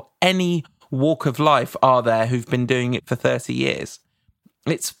industry or any walk of life are there who've been doing it for 30 years?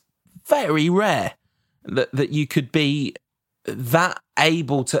 It's very rare that you could be that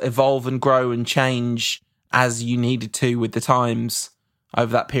able to evolve and grow and change as you needed to with the times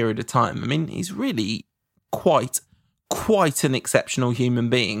over that period of time. I mean, he's really quite an exceptional human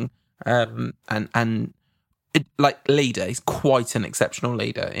being, leader. He's quite an exceptional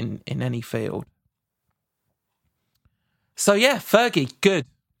leader in any field. So yeah, Fergie, good,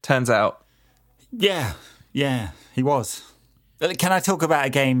 turns out. Yeah, he was. Can I talk about a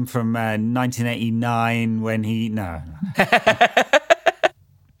game from 1989 when he... No.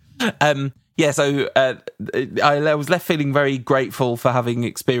 So I was left feeling very grateful for having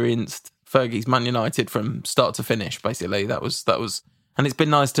experienced Fergie's Man United from start to finish, basically. That was, and it's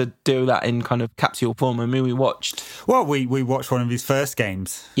been nice to do that in kind of capsule form. I mean, we watched one of his first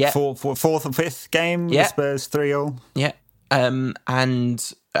games. Yeah. Fourth and fifth game, yeah. Spurs 3-0. Yeah.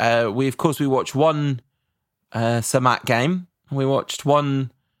 And we watched one Sir Matt game. We watched one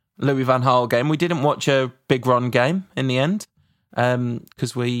Louis van Gaal game. We didn't watch a Big Ron game in the end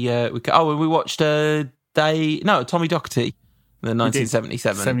because we watched Tommy Docherty the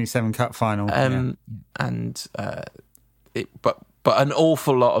 1977 77 Cup final. and but an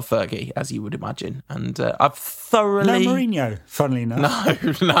awful lot of Fergie, as you would imagine, and I've thoroughly no Mourinho, funnily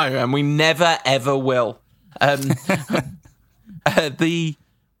enough. No, and we never ever will. I've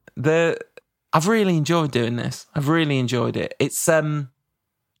really enjoyed doing this. I've really enjoyed it. It's I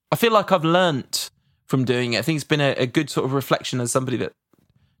feel like I've learnt from doing it. I think it's been a good sort of reflection as somebody that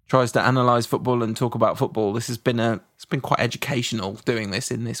tries to analyse football and talk about football. It's been quite educational doing this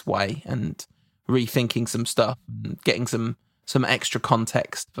in this way and rethinking some stuff and getting some extra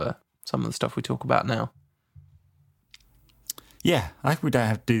context for some of the stuff we talk about now. Yeah, I hope we don't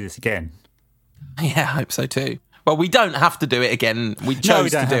have to do this again. Yeah, I hope so too. Well, we don't have to do it again. We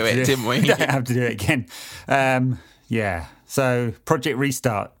chose to do it, didn't we? We don't have to do it again. Yeah. So, Project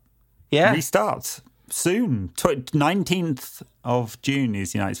Restart. Yeah. Restarts soon. 19th of June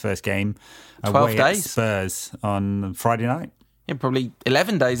is United's first game. 12 days. At Spurs on Friday night. Yeah, probably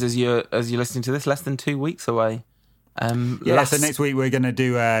 11 days as you're listening to this, less than 2 weeks away. So next week we're going to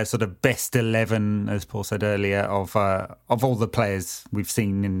do a sort of best 11, as Paul said earlier, of all the players we've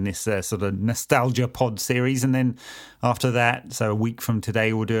seen in this sort of nostalgia pod series, and then after that, so a week from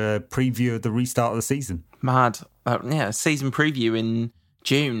today, we'll do a preview of the restart of the season. Mad, season preview in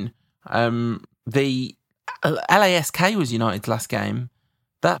June. The LASK was United's last game.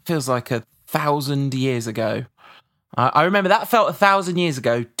 That feels like 1,000 years ago. I remember that felt 1,000 years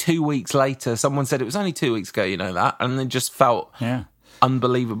ago. 2 weeks later, someone said it was only 2 weeks ago, you know that? And it just felt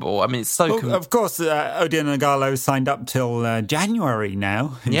unbelievable. I mean, it's so... Well, of course, Odion Ighalo signed up till January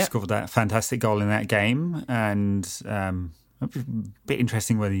now. He scored that fantastic goal in that game. And it'll be a bit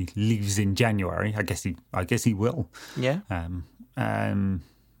interesting whether he leaves in January. I guess he will. Yeah. So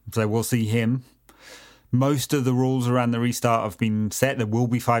we'll see him. Most of the rules around the restart have been set. There will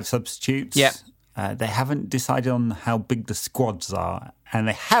be 5 substitutes. Yeah. They haven't decided on how big the squads are, and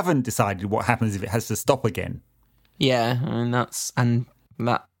they haven't decided what happens if it has to stop again. Yeah, I mean,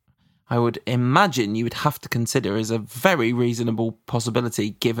 that I would imagine you would have to consider as a very reasonable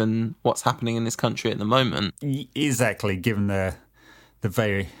possibility given what's happening in this country at the moment. Exactly, given the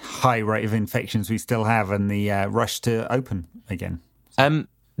very high rate of infections we still have and the rush to open again.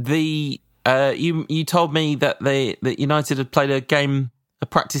 You told me that United had played a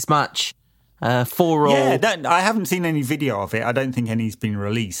practice match. 4-all. Yeah, I haven't seen any video of it. I don't think any's been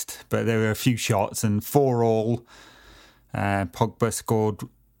released, but there were a few shots and 4-all. Pogba scored.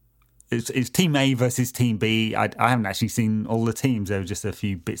 It's Team A versus Team B. I haven't actually seen all the teams. There were just a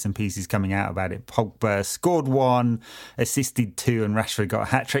few bits and pieces coming out about it. Pogba scored 1, assisted 2, and Rashford got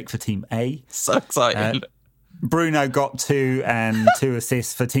a hat-trick for Team A. So excited. Bruno got 2 and 2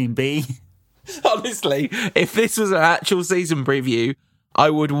 assists for Team B. Honestly, if this was an actual season preview, I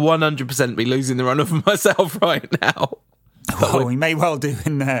would 100% be losing the run of myself right now. Well, we may well do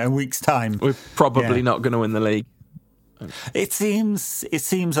in a week's time. We're probably not going to win the league. It seems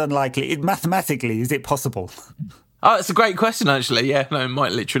unlikely. Mathematically, is it possible? Oh, it's a great question, actually. Yeah, no, it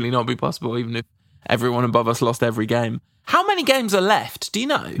might literally not be possible, even if everyone above us lost every game. How many games are left? Do you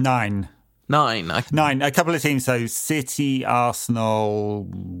know? 9. 9. 9. A couple of teams, so City, Arsenal,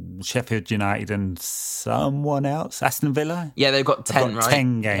 Sheffield United, and someone else. Aston Villa? Yeah, they've got 10, right?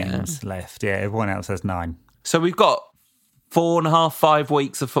 10 games left. Yeah, everyone else has 9. So we've got 4.5, 5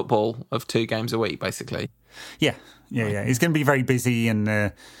 weeks of football of 2 games a week, basically. Yeah. It's going to be very busy, and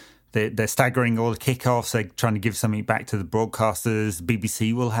they're staggering all the kickoffs. They're trying to give something back to the broadcasters.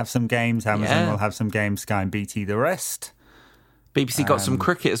 BBC will have some games. Amazon will have some games. Sky and BT the rest. BBC got some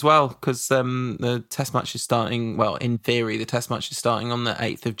cricket as well, because the test match is starting, well, in theory, the test match is starting on the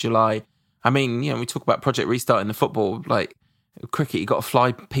 8th of July. I mean, we talk about Project Restart in the football, like cricket, you got to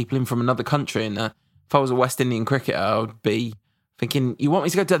fly people in from another country. And if I was a West Indian cricketer, I would be thinking, you want me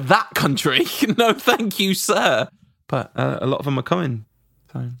to go to that country? No, thank you, sir. But a lot of them are coming.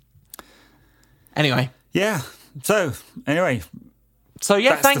 So, anyway. Yeah. So, anyway. So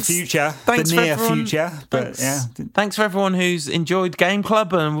yeah, that's thanks. The future, thanks the near future. But thanks for everyone who's enjoyed Game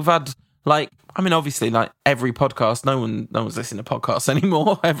Club, and we've had obviously every podcast. No one's listening to podcasts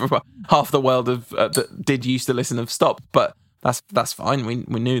anymore. Half the world that did used to listen have stopped, but that's fine. We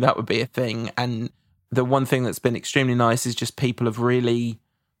knew that would be a thing, and the one thing that's been extremely nice is just people have really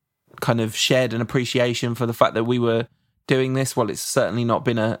kind of shared an appreciation for the fact that we were doing this. Well, it's certainly not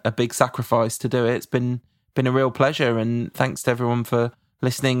been a big sacrifice to do it. It's been a real pleasure, and thanks to everyone for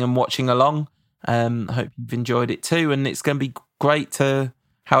listening and watching along. I hope you've enjoyed it too, and it's going to be great to,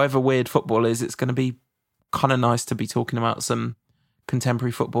 however weird football is, it's going to be kind of nice to be talking about some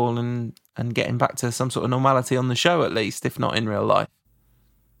contemporary football and getting back to some sort of normality on the show, at least, if not in real life.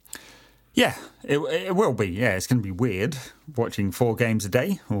 Yeah, it will be. Yeah, it's going to be weird watching 4 games a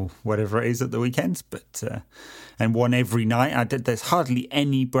day or whatever it is at the weekends, but and one every night. There's hardly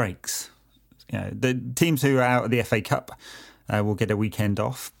any breaks. The teams who are out of the FA Cup will get a weekend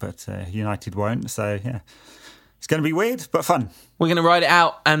off, but United won't. So yeah, it's going to be weird but fun. We're going to ride it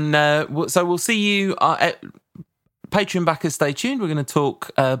out, and so we'll see you. Patreon backers, stay tuned. We're going to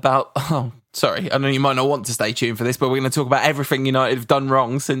talk about. Oh, sorry, I know you might not want to stay tuned for this, but we're going to talk about everything United have done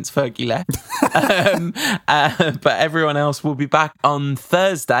wrong since Fergie left. But everyone else will be back on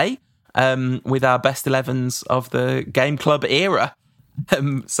Thursday with our best 11s of the Game Club era.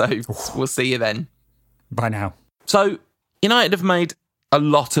 So we'll see you then. Bye now. So United have made a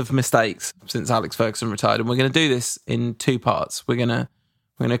lot of mistakes since Alex Ferguson retired, and we're going to do this in 2 parts. We're going to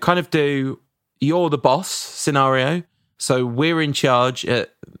kind of do you're the boss scenario. So we're in charge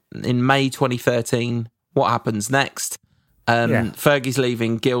in May 2013. What happens next? Fergie's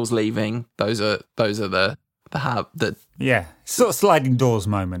leaving, Gill's leaving. Those are the sort of sliding doors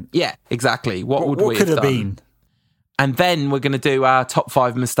moment. Yeah, exactly. What would we could have have done? been? And then we're going to do our top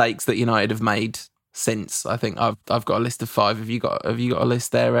 5 mistakes that United have made since. I think I've got a list of 5. Have you got a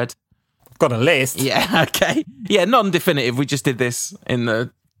list there, Ed? I've got a list. Yeah, okay. Yeah, non-definitive. We just did this in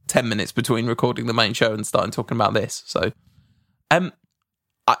the 10 minutes between recording the main show and starting talking about this. So, one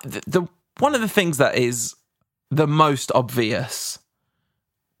of the things that is the most obvious,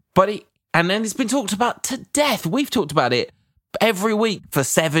 and then it's been talked about to death. We've talked about it every week for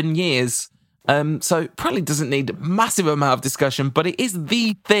 7 years. So probably doesn't need a massive amount of discussion, but it is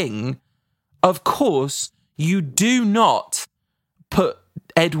the thing. Of course, you do not put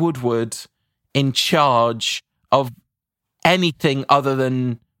Ed Woodward in charge of anything other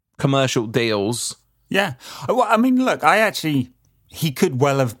than commercial deals. Yeah. Well, I mean, look, he could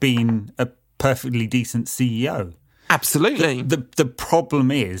well have been a perfectly decent CEO. Absolutely. The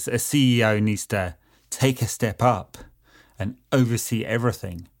problem is a CEO needs to take a step up and oversee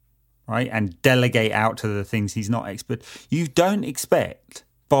everything. Right, and delegate out to the things he's not expert. You don't expect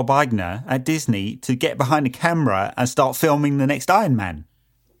Bob Iger at Disney to get behind a camera and start filming the next Iron Man,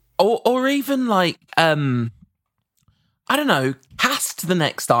 or even like I don't know, cast the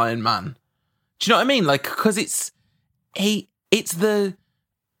next Iron Man. Do you know what I mean? Like, because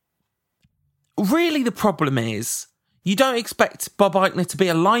really the problem is you don't expect Bob Iger to be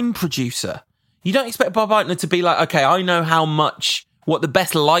a line producer. You don't expect Bob Iger to be like, okay, I know what the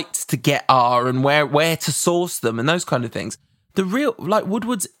best lights to get are and where to source them and those kind of things. The real, like,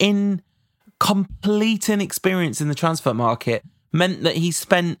 Woodward's complete inexperience in the transfer market meant that he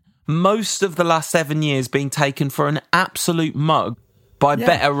spent most of the last 7 years being taken for an absolute mug by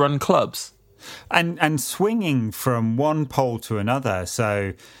better run clubs. And swinging from one pole to another.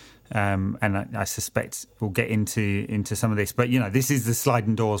 So, and I suspect we'll get into some of this, but, this is the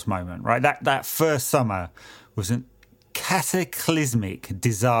sliding doors moment, right? That first summer was an cataclysmic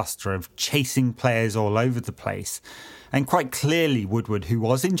disaster of chasing players all over the place. And quite clearly, Woodward, who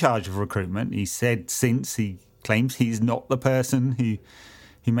was in charge of recruitment, he said since he claims he's not the person who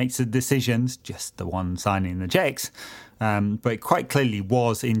makes the decisions, just the one signing the checks, but quite clearly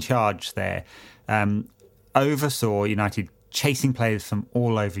was in charge there, oversaw United chasing players from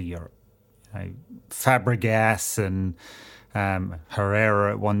all over Europe. Fabregas and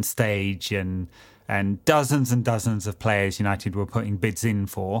Herrera at one stage and dozens and dozens of players United were putting bids in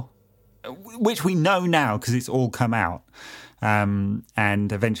for, which we know now because it's all come out, and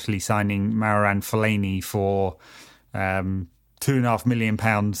eventually signing Marouane Fellaini for £2.5 million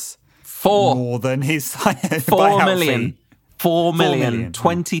more than his buyout fee. 4 million,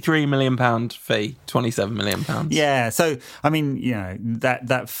 £23 million fee, £27 million. Yeah, so I mean,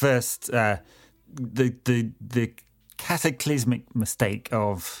 that first the cataclysmic mistake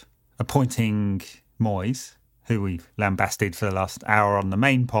of appointing Moyes, who we lambasted for the last hour on the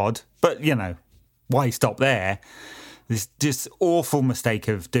main pod, but why stop there? This just awful mistake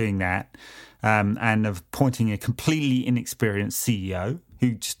of doing that, and of appointing a completely inexperienced CEO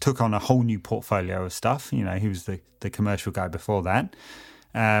who just took on a whole new portfolio of stuff. He was the commercial guy before that.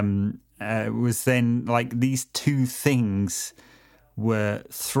 Was then like these two things were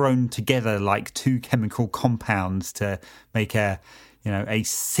thrown together like two chemical compounds to make a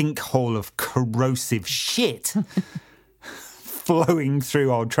sinkhole of corrosive shit flowing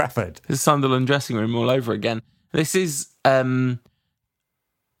through Old Trafford. The Sunderland dressing room all over again. This is, David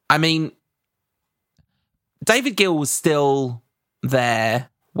Gill was still there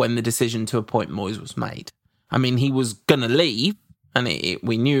when the decision to appoint Moyes was made. He was going to leave, and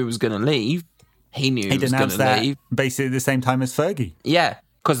we knew he was going to leave. He knew he was going to leave. Basically at the same time as Fergie. Yeah,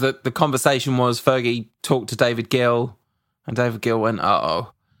 because the conversation was Fergie talked to David Gill, and David Gill went,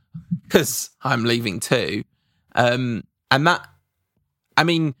 uh-oh. because I'm leaving too. And that, I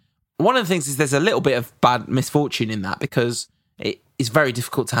mean, one of the things is there's a little bit of bad misfortune in that because it is very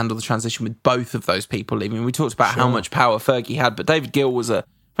difficult to handle the transition with both of those people leaving. We talked about how much power Fergie had, but David Gill was a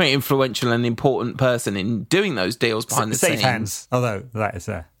very influential and important person in doing those deals behind the Safe scenes. hands, although that is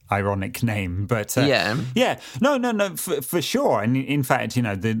a ironic name, but yeah, no, for sure. And in fact, you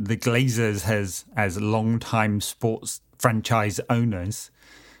know, the Glazers as long-time sports franchise owners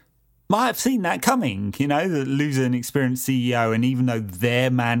might have seen that coming, you know, the losing an experienced CEO, and even though their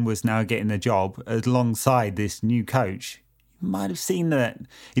man was now getting the job alongside this new coach, you might have seen that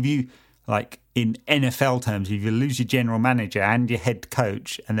if you, like in NFL terms, if you lose your general manager and your head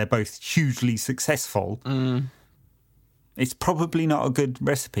coach and they're both hugely successful, it's probably not a good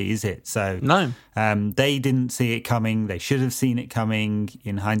recipe, is it? So no, they didn't see it coming. They should have seen it coming.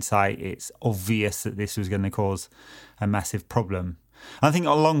 In hindsight, it's obvious that this was going to cause a massive problem. I think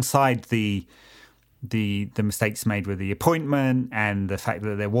alongside the mistakes made with the appointment and the fact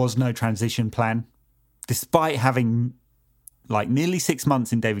that there was no transition plan, despite having like nearly 6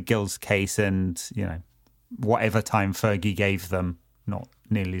 months in David Gill's case and, you know, whatever time Fergie gave them, not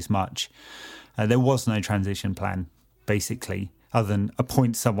nearly as much, there was no transition plan, basically, other than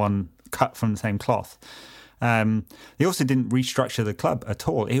appoint someone cut from the same cloth. They also didn't restructure the club at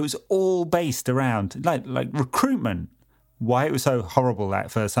all. It was all based around like recruitment. Why it was so horrible that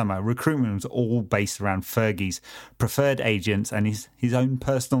first summer, recruitment was all based around Fergie's preferred agents and his own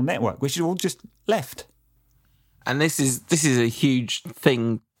personal network, which is all just left. And this is a huge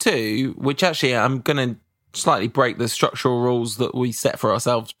thing too, which actually I'm going to slightly break the structural rules that we set for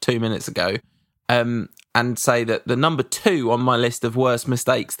ourselves 2 minutes ago, and say that the number 2 on my list of worst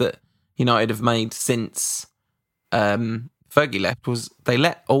mistakes that United have made since Fergie left was they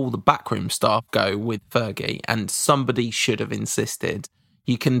let all the backroom staff go with Fergie, and somebody should have insisted.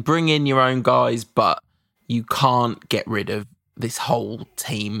 You can bring in your own guys, but you can't get rid of this whole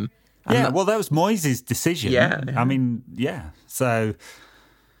team. And well, that was Moyes' decision. Yeah. I mean, yeah. So,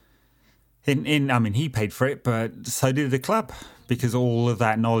 I mean, he paid for it, but so did the club, because all of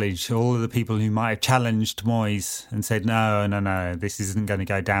that knowledge, all of the people who might have challenged Moyes and said, no, this isn't going to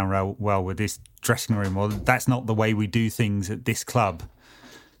go down well with this dressing room, or that's not the way we do things at this club.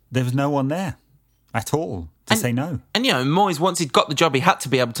 There was no one there at all to say no. And, you know, Moyes, once he'd got the job, he had to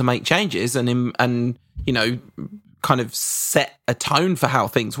be able to make changes and you know, kind of set a tone for how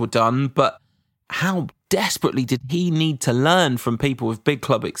things were done. But how desperately did he need to learn from people with big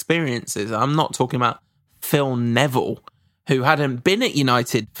club experiences? I'm not talking about Phil Neville, who hadn't been at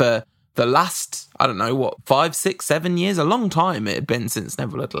United for the last, 5, 6, 7 years, a long time it had been since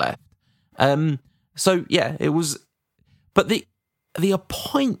Neville had left. So yeah, it was, but the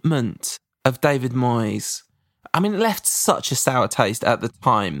appointment of David Moyes, I mean, it left such a sour taste at the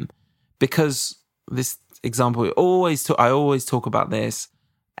time, because this example, I always talk about this,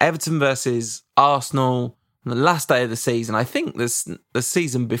 Everton versus Arsenal on the last day of the season. I think the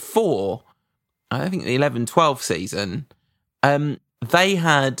season before, I think the 11-12 season, they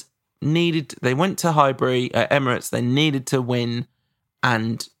went to Highbury at Emirates, they needed to win,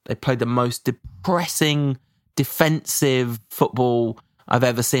 and they played the most depressing defensive football I've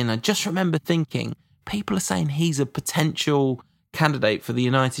ever seen. I just remember thinking, people are saying he's a potential candidate for the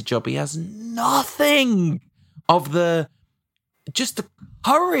United job. He has nothing of just the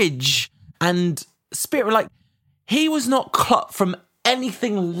courage and spirit. Like, he was not cut from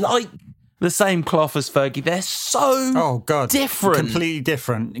anything like the same cloth as Fergie. They're so different.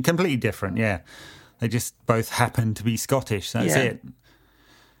 Completely different, yeah. They just both happen to be Scottish. That's it.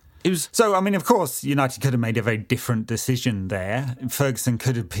 So, I mean, of course, United could have made a very different decision there. Ferguson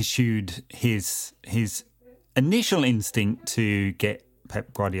could have pursued his initial instinct to get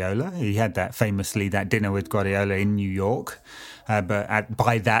Pep Guardiola. He had that dinner with Guardiola in New York. But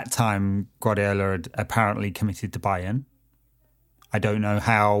by that time, Guardiola had apparently committed to Bayern. I don't know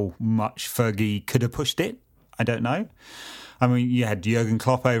how much Fergie could have pushed it. I don't know. I mean, you had Jurgen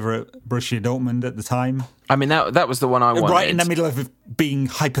Klopp over at Borussia Dortmund at the time. I mean, that was the one I wanted. Right in the middle of being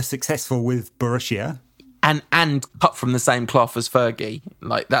hyper-successful with Borussia. And cut from the same cloth as Fergie.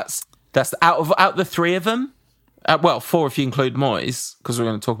 Like, that's out of the three of them. Well, 4 if you include Moyes, because we're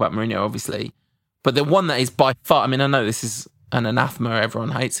going to talk about Mourinho, obviously. But the one that is by far, I mean, I know this is an anathema,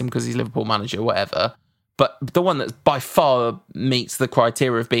 everyone hates him because he's Liverpool manager, whatever. But the one that by far meets the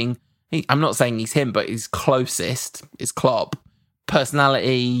criteria of being, I'm not saying he's him, but he's closest, is Klopp.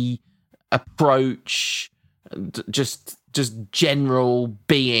 Personality, approach, just general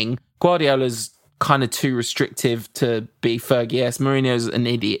being. Guardiola's kind of too restrictive to be Fergie. Yes, Mourinho's an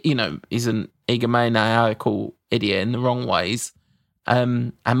idiot. You know, he's an egomaniacal idiot in the wrong ways.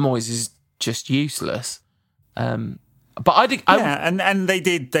 and Moyes is just useless. But and they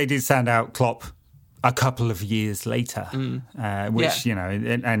did sound out Klopp a couple of years later, which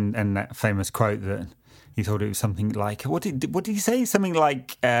and that famous quote that he thought it was something like what did he say? Something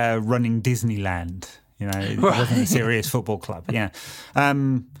like running Disneyland. It wasn't a serious football club. Yeah.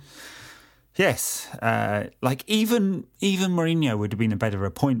 Yes, like even Mourinho would have been a better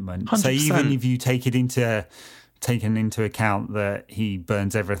appointment. 100%. So even if you taken into account that he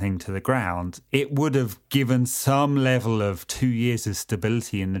burns everything to the ground, it would have given some level of 2 years of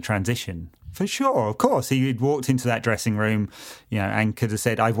stability in the transition. For sure, of course, he'd walked into that dressing room, and could have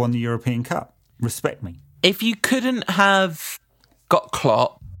said, "I've won the European Cup. Respect me." If you couldn't have got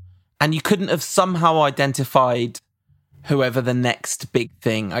Klopp, and you couldn't have somehow identified whoever the next big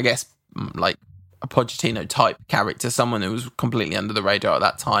thing, I guess, like a Pochettino type character, someone who was completely under the radar at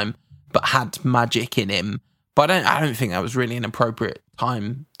that time, but had magic in him. But I don't think that was really an appropriate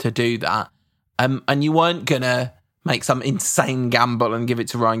time to do that. And you weren't gonna make some insane gamble and give it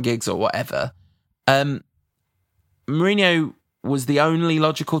to Ryan Giggs or whatever. Mourinho was the only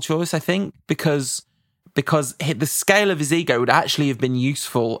logical choice, I think, because the scale of his ego would actually have been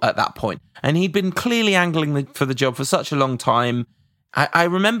useful at that point. And he'd been clearly angling for the job for such a long time. I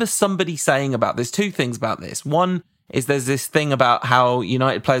remember somebody saying about this, two things about this. One is there's this thing about how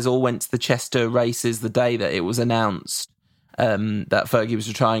United players all went to the Chester races the day that it was announced that Fergie was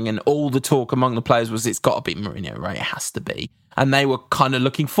retiring, and all the talk among the players was, it's got to be Mourinho, right? It has to be. And they were kind of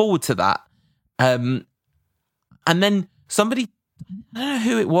looking forward to that. And then somebody, I don't know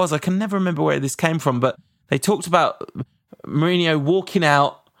who it was, I can never remember where this came from, but they talked about Mourinho walking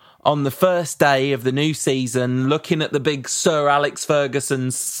out on the first day of the new season, looking at the big Sir Alex Ferguson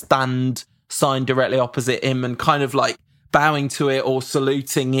stand sign directly opposite him and kind of like bowing to it or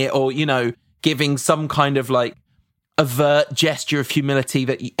saluting it or, giving some kind of like overt gesture of humility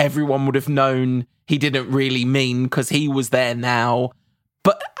that everyone would have known he didn't really mean because he was there now.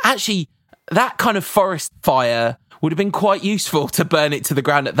 But actually, that kind of forest fire would have been quite useful to burn it to the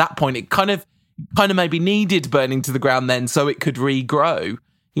ground at that point. It kind of maybe needed burning to the ground then so it could regrow.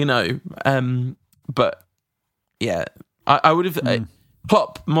 But yeah, I would have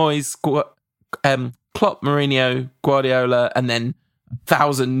Klopp, Moyes, Klopp, Mourinho, Guardiola, and then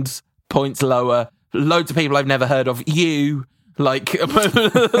 1,000 points lower, loads of people I've never heard of. You, like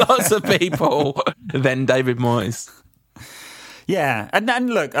lots of people. Then David Moyes. Yeah, and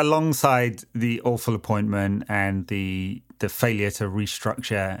look, alongside the awful appointment and the failure to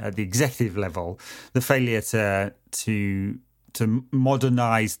restructure at the executive level, the failure to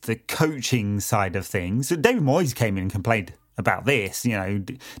modernise the coaching side of things. So David Moyes came in and complained about this.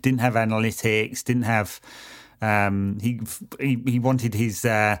 Didn't have analytics, didn't have. He wanted his.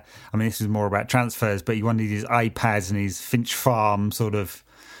 This was more about transfers, but he wanted his iPads and his Finch Farm sort of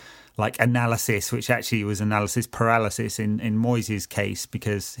like analysis, which actually was analysis paralysis in Moyes' case,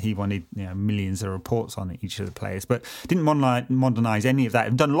 because he wanted millions of reports on each of the players, but didn't modernise any of that.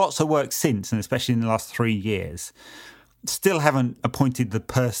 Have done lots of work since, and especially in the last 3 years. Still haven't appointed the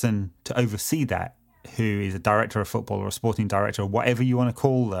person to oversee that, who is a director of football or a sporting director or whatever you want to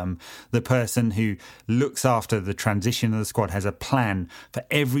call them, the person who looks after the transition of the squad, has a plan for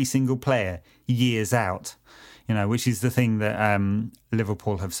every single player years out, which is the thing that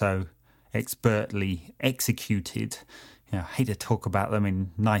Liverpool have so expertly executed. I hate to talk about them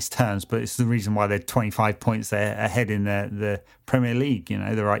in nice terms, but it's the reason why they're 25 points there ahead in the Premier League.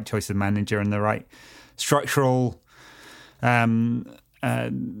 The right choice of manager and the right structural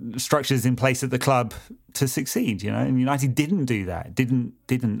structures in place at the club to succeed, and United didn't do that, didn't,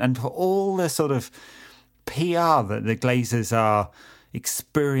 and for all the sort of PR that the Glazers are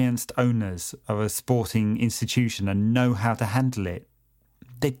experienced owners of a sporting institution and know how to handle it,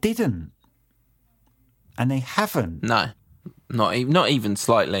 they didn't, and they haven't. No, not even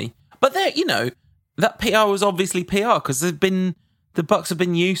slightly. But that PR was obviously PR because the Bucks have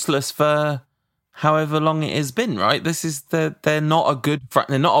been useless for however long it has been, right? They're not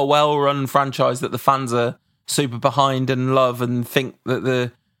they're not a well-run franchise that the fans are super behind and love and think that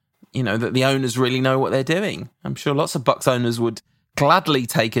that the owners really know what they're doing. I'm sure lots of Bucks owners would gladly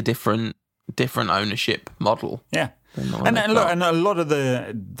take a different ownership model. Yeah, and a lot of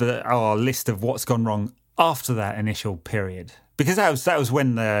our list of what's gone wrong after that initial period, because that was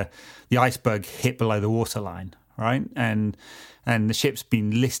when the iceberg hit below the waterline, right? And the ship's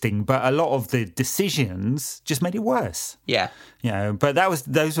been listing, but a lot of the decisions just made it worse. Yeah. But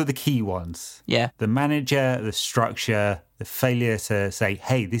those were the key ones. Yeah. The manager, the structure, the failure to say,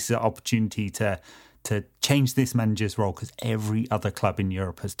 hey, this is an opportunity to change this manager's role, because every other club in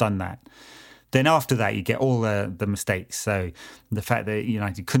Europe has done that. Then after that, you get all the mistakes. So the fact that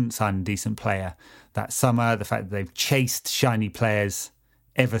United couldn't sign a decent player that summer, the fact that they've chased shiny players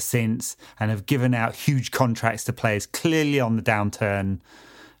ever since and have given out huge contracts to players clearly on the downturn,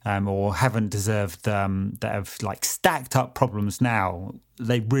 or haven't deserved, that have like stacked up problems now.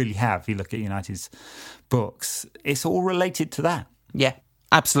 They really have. You look at United's books, it's all related to that. Yeah,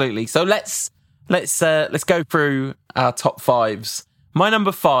 absolutely. So let's go through our top fives. My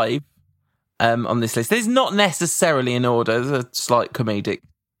number 5 on this list is not necessarily in order. There's a slight comedic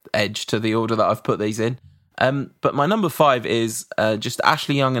edge to the order that I've put these in. But my number 5 is just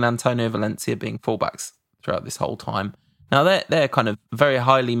Ashley Young and Antonio Valencia being fullbacks throughout this whole time. Now, they're kind of very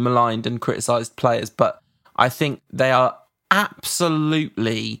highly maligned and criticised players, but I think they are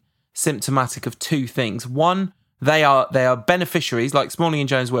absolutely symptomatic of two things. One, they are beneficiaries, like Smalling and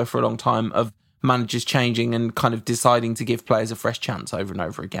Jones were for a long time, of managers changing and kind of deciding to give players a fresh chance over and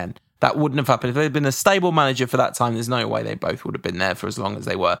over again. That wouldn't have happened. If they'd been a stable manager for that time, there's no way they both would have been there for as long as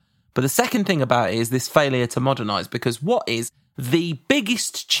they were. But the second thing about it is this failure to modernise, because what is the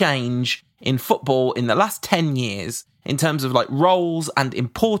biggest change in football in the last 10 years in terms of like roles and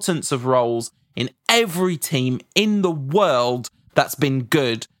importance of roles in every team in the world that's been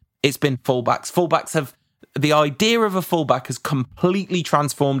good? It's been fullbacks. The idea of a fullback has completely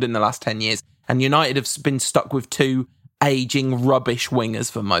transformed in the last 10 years, and United have been stuck with 2 ageing rubbish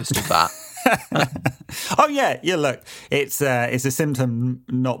wingers for most of that. Oh yeah, look, it's a symptom,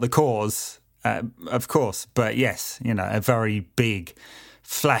 not the cause, of course, but yes, a very big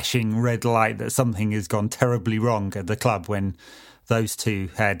flashing red light that something has gone terribly wrong at the club when those two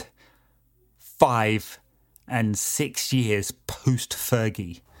had 5 and 6 years post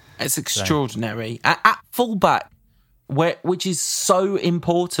Fergie. It's extraordinary. At fullback, which is so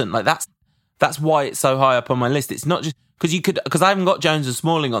important, like that's why it's so high up on my list. It's not just because I haven't got Jones and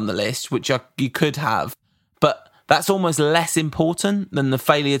Smalling on the list, which you could have, but that's almost less important than the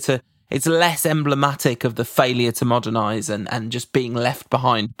failure to. It's less emblematic of the failure to modernise and just being left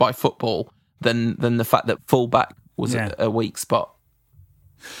behind by football than the fact that fullback was a weak spot.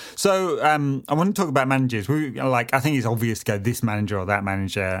 So I want to talk about managers. I think it's obvious to go this manager or that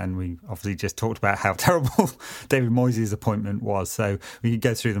manager, and we obviously just talked about how terrible David Moyes' appointment was. So we could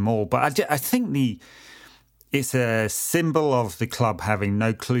go through them all, but I think it's a symbol of the club having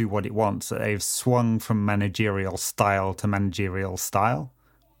no clue what it wants, that they've swung from managerial style to managerial style.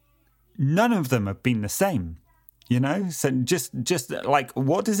 None of them have been the same, So just like,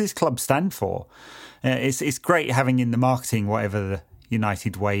 what does this club stand for? It's great having in the marketing whatever the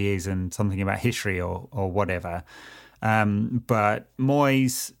United way is and something about history or whatever. But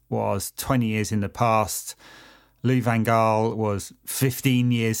Moyes was 20 years in the past. Louis van Gaal was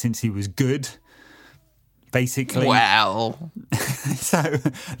 15 years since he was good, basically. Well. So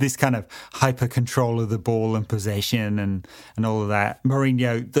this kind of hyper control of the ball and possession and all of that.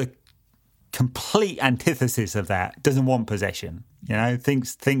 Mourinho, the complete antithesis of that, doesn't want possession.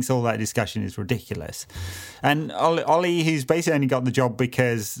 Thinks all that discussion is ridiculous. And Ollie, who's basically only got the job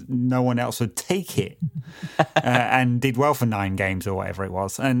because no one else would take it, and did well for 9 games or whatever it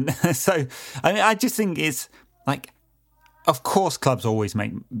was. And so, I just think it's like, of course, clubs always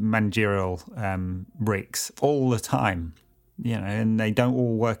make managerial bricks all the time, and they don't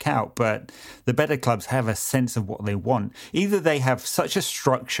all work out. But the better clubs have a sense of what they want. Either they have such a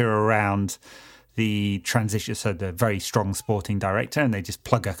structure around the transition, so the very strong sporting director, and they just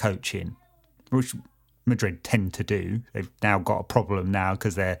plug a coach in, which Madrid tend to do. They've now got a problem now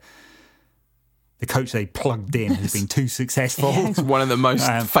because the coach they plugged in has been too successful. Yeah, he's one of the most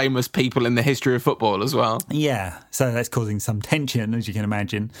famous people in the history of football as well. Yeah, so that's causing some tension, as you can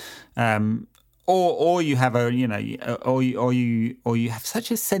imagine. Or you have or you have such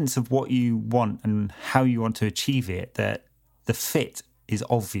a sense of what you want and how you want to achieve it that the fit is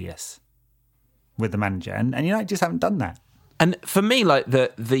obvious with the manager, and United just haven't done that. And for me, like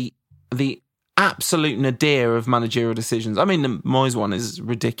the absolute nadir of managerial decisions. I mean, the Moyes one is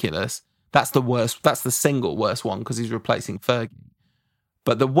ridiculous. That's the worst. That's the single worst one because he's replacing Fergie.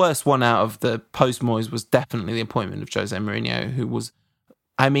 But the worst one out of the post Moyes was definitely the appointment of Jose Mourinho, who was,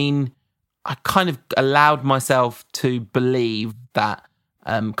 I mean, I kind of allowed myself to believe that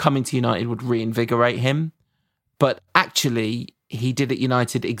coming to United would reinvigorate him, but actually he did at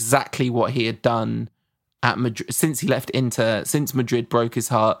United exactly what he had done at Madrid since he left Inter, since Madrid broke his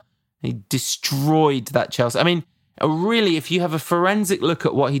heart. He destroyed that Chelsea. I mean, really, if you have a forensic look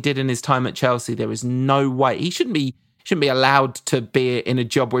at what he did in his time at Chelsea, there is no way he shouldn't be allowed to be in a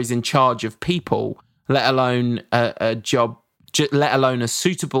job where he's in charge of people, let alone a job, let alone a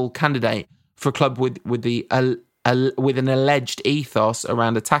suitable candidate for a club with an alleged ethos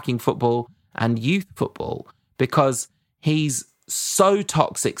around attacking football and youth football, because he's so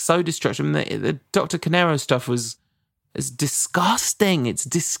toxic, so destructive. I mean, the Dr. Canero stuff is disgusting. It's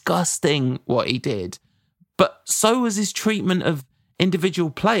disgusting what he did. But so was his treatment of individual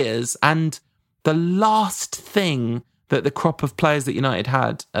players. And the last thing that the crop of players that United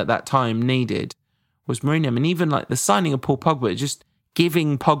had at that time needed was Mourinho. I mean, even like the signing of Paul Pogba, just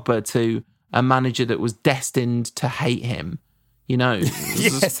giving Pogba to a manager that was destined to hate him. You know,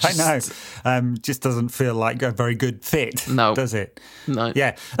 yes, I know. Just doesn't feel like a very good fit, no, does it? No,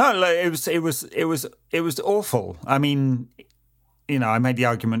 yeah, no. It was awful. I mean, you know, I made the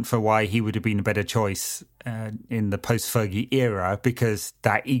argument for why he would have been a better choice in the post-Fergie era, because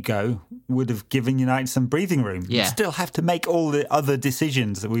that ego would have given United some breathing room. Yeah. You still have to make all the other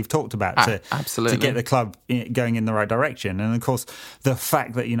decisions that we've talked about absolutely, to get the club going in the right direction. And of course, the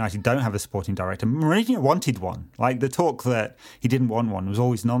fact that United don't have a sporting director, Mourinho wanted one. Like, the talk that he didn't want one was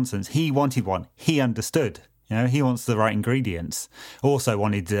always nonsense. He wanted one. He understood. You know, he wants the right ingredients. Also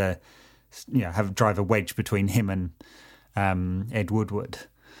wanted to, drive a wedge between him and Ed Woodward,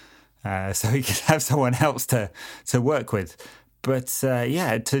 so he could have someone else to work with. But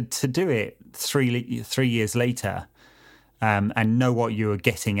to do it 3 years later, and know what you were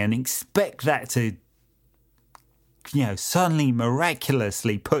getting and expect that to, suddenly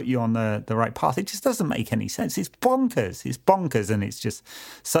miraculously put you on the right path, it just doesn't make any sense. It's bonkers, and it's just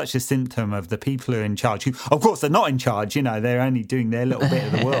such a symptom of the people who are in charge, who, of course, they're not in charge. They're only doing their little bit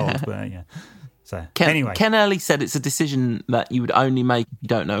of the world. But yeah. So, anyway. Ken Early said it's a decision that you would only make if you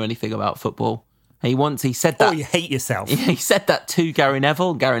don't know anything about football. He said that. Or you hate yourself. He said that to Gary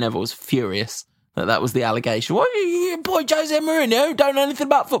Neville. Gary Neville was furious that was the allegation. What, you appoint Jose Mourinho, don't know anything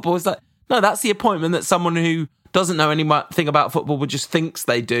about football? It's like, no, that's the appointment that someone who doesn't know anything about football but just thinks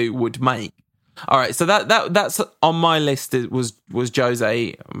they do would make. All right, so that's on my list. It was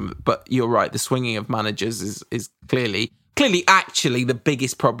Jose, but you're right. The swinging of managers is clearly actually the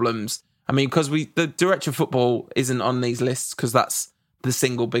biggest problems. I mean, because the director of football isn't on these lists because that's the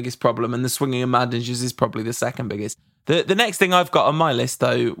single biggest problem, and the swinging of managers is probably the second biggest. The next thing I've got on my list,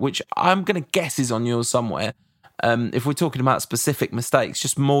 though, which I'm going to guess is on yours somewhere, if we're talking about specific mistakes,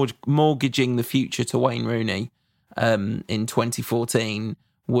 just mortgaging the future to Wayne Rooney in 2014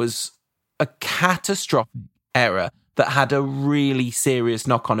 was a catastrophic error that had a really serious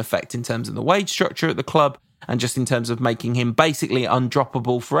knock-on effect in terms of the wage structure at the club, and just in terms of making him basically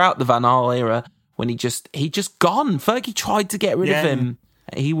undroppable throughout the Van Gaal era, when he just gone. Fergie tried to get rid of him.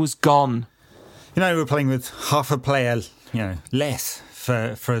 He was gone. We're playing with half a player, less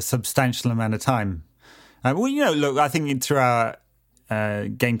for a substantial amount of time. Look, I think through our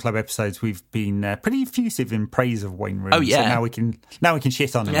Game Club episodes, we've been pretty effusive in praise of Wayne Rooney. Oh yeah. So now we can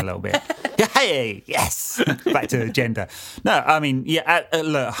shit on him a little bit. Hey, yes. Back to the agenda. No, I mean,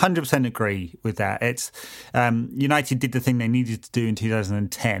 look, 100% agree with that. It's United did the thing they needed to do in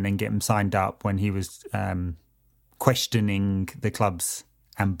 2010 and get him signed up when he was questioning the club's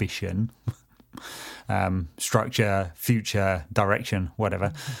ambition. Structure, future, direction,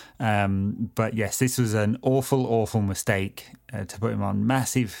 whatever. But yes, this was an awful mistake to put him on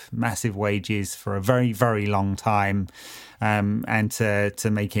massive wages for a very, very long time, and to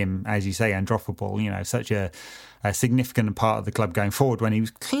make him, as you say, undroppable. Such a significant part of the club going forward when he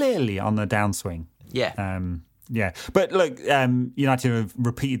was clearly on the downswing. Yeah. But look, United have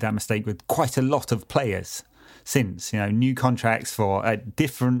repeated that mistake with quite a lot of players since. New contracts for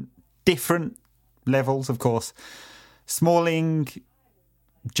different levels, of course. Smalling,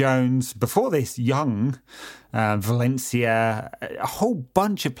 Jones, before this, Young, Valencia, a whole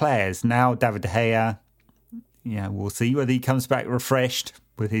bunch of players. Now David De Gea. We'll see whether he comes back refreshed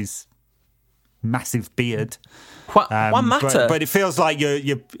with his massive beard. One matter, but it feels like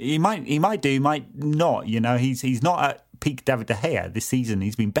he might do, might not. He's not at peak David De Gea this season.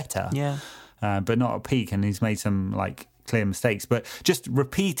 He's been better, but not at peak, and he's made some clear mistakes. But just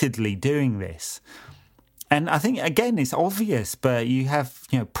repeatedly doing this, and I think again it's obvious, but you have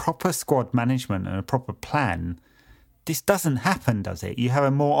proper squad management and a proper plan. This doesn't happen, does it? You have a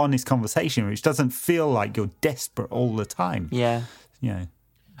more honest conversation, which doesn't feel like you're desperate all the time. Yeah.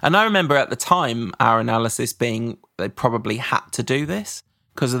 And I remember at the time our analysis being they probably had to do this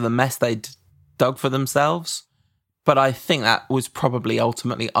because of the mess they'd dug for themselves. But I think that was probably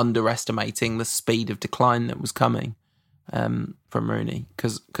ultimately underestimating the speed of decline that was coming from Rooney.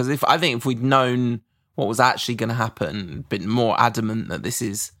 Because if we'd known what was actually going to happen, been more adamant that this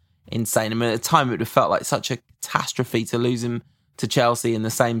is insane. I mean, at the time it would have felt like such a catastrophe to lose him to Chelsea in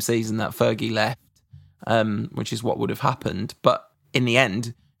the same season that Fergie left, which is what would have happened. But in the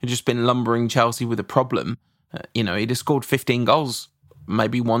end, he'd just been lumbering Chelsea with a problem. He'd have scored 15 goals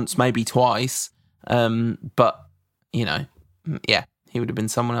maybe once, maybe twice. But, you know, yeah, he would have been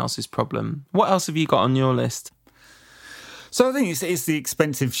someone else's problem. What else have you got on your list? So I think it's the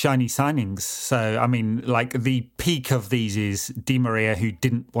expensive, shiny signings. So, I mean, like the peak of these is Di Maria, who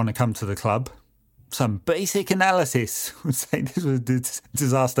didn't want to come to the club. Some basic analysis would say this was a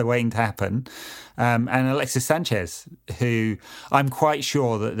disaster waiting to happen. And Alexis Sanchez, who I'm quite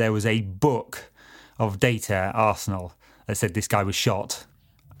sure that there was a book of data at Arsenal that said this guy was shot.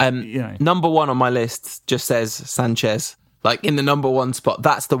 Number one on my list just says Sanchez, like in the number one spot.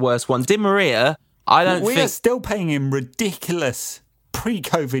 That's the worst one. Di Maria, I don't think... We are still paying him ridiculous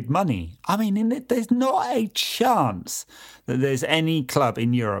pre-COVID money. I mean, there's not a chance that there's any club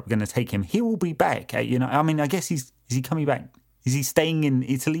in Europe going to take him. He will be back. I mean, I guess is he coming back? Is he staying in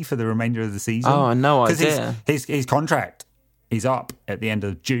Italy for the remainder of the season? Oh, no idea. His contract is up at the end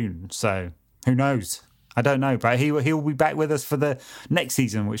of June, so who knows? I don't know, but he will be back with us for the next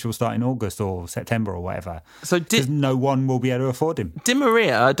season, which will start in August or September or whatever. So because no one will be able to afford him. Di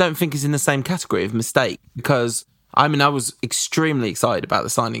Maria, I don't think is in the same category of mistake, because I mean, I was extremely excited about the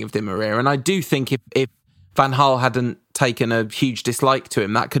signing of Di Maria, and I do think if Van Gaal hadn't taken a huge dislike to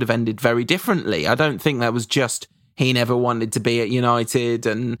him, that could have ended very differently. I don't think that was just he never wanted to be at United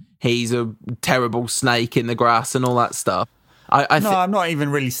and he's a terrible snake in the grass and all that stuff. I'm not even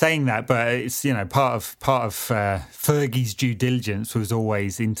really saying that, but it's, part of Fergie's due diligence was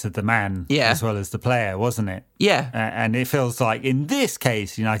always into the man as well as the player, wasn't it? Yeah. And it feels like in this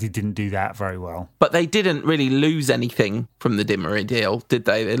case, United didn't do that very well. But they didn't really lose anything from the Di Maria deal, did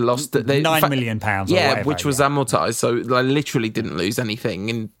they? They lost £9 million. Yeah, whatever, which was amortised, so they literally didn't lose anything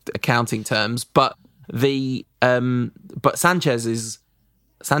in accounting terms. But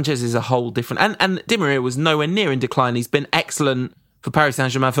Sanchez is a whole different... And Di Maria was nowhere near in decline. He's been excellent for Paris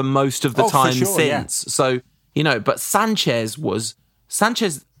Saint-Germain for most of the time since. Yeah. So, but Sanchez,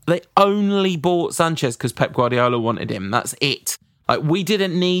 they only bought Sanchez because Pep Guardiola wanted him. That's it. Like, we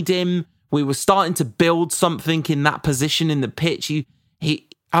didn't need him. We were starting to build something in that position in the pitch.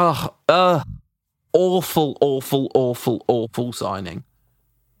 Awful, awful, awful, awful signing.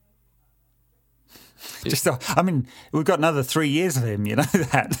 We've got another 3 years of him, you know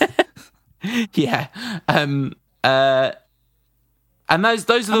that. Yeah. And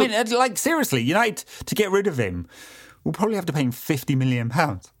those are the... seriously, United, to get rid of him, we'll probably have to pay him £50 million.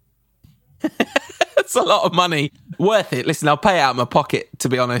 That's a lot of money. Worth it. Listen, I'll pay out of my pocket, to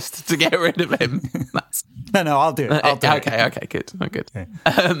be honest, to get rid of him. No, I'll do it. Okay, good. Okay.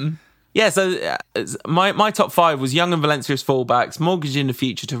 Yeah, so my top five was Young and Valencia's fullbacks, mortgaging the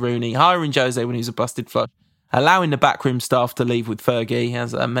future to Rooney, hiring Jose when he was a busted flush, allowing the backroom staff to leave with Fergie,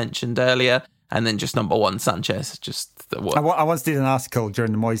 as I mentioned earlier, and then just number one, Sanchez. I once did an article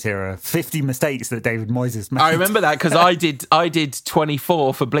during the Moyes era, 50 mistakes that David Moyes has made. I remember that because I did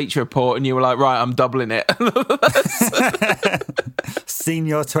 24 for Bleacher Report, and you were like, right, I'm doubling it.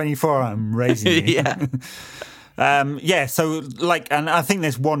 Senior 24, I'm raising you. Yeah. So and I think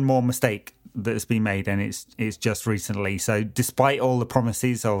there's one more mistake that's been made, and it's just recently. So despite all the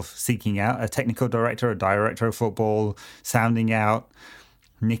promises of seeking out a technical director, a director of football, sounding out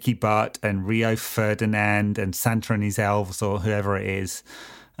Nicky Butt and Rio Ferdinand and Santa and his elves or whoever it is,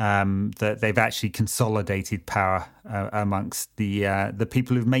 that they've actually consolidated power amongst the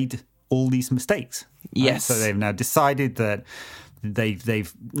people who've made all these mistakes. Yes. So they've now decided that they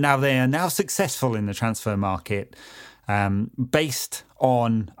are now successful in the transfer market, based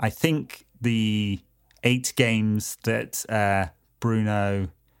on, I think, the 8 games that Bruno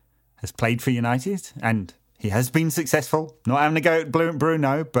has played for United, and he has been successful. Not having to go at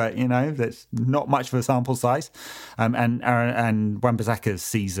Bruno, but that's not much of a sample size. And Wan-Bissaka's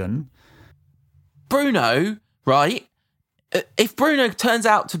season. Bruno, right? If Bruno turns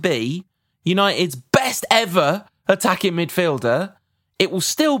out to be United's best ever attacking midfielder, it will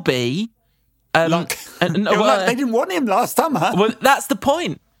still be luck. They didn't want him last summer. Well, that's the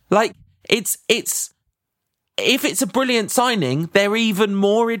point. Like, it's if it's a brilliant signing, they're even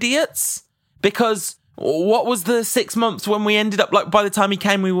more idiots, because what was the 6 months when we ended up, like, by the time he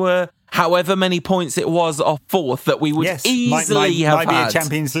came, we were however many points it was off fourth that we would easily have might had. Be a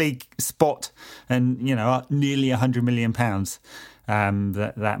Champions League spot, and nearly £100 million.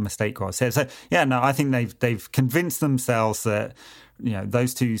 That mistake was. So I think they've convinced themselves that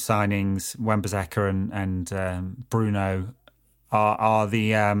those two signings, Wan-Bissaka and Bruno, are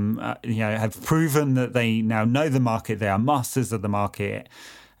the have proven that they now know the market. They are masters of the market,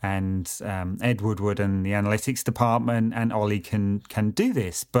 and Ed Woodward and the analytics department and Ollie can do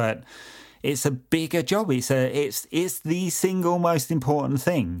this. But it's a bigger job. It's the single most important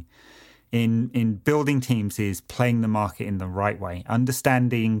thing. in building teams is playing the market in the right way,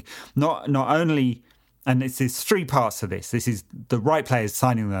 understanding not only, and there's three parts to this. This is the right players,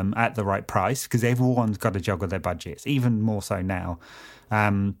 signing them at the right price, because everyone's got to juggle their budgets, even more so now.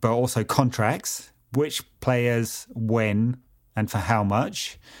 But also contracts, which players, when, and for how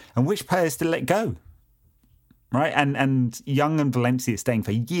much, and which players to let go. Right? And Young and Valencia staying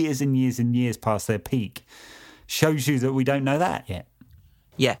for years and years and years past their peak shows you that we don't know that yet.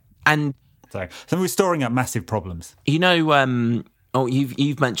 Yeah. And so we're storing up massive problems. You know,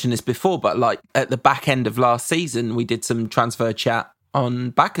 you've mentioned this before, but like at the back end of last season, we did some transfer chat on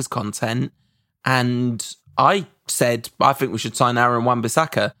backers content, and I said I think we should sign Aaron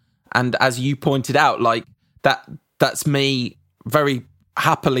Wan-Bissaka, and as you pointed out, like that's me very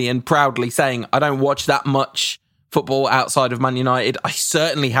happily and proudly saying I don't watch that much football outside of Man United. I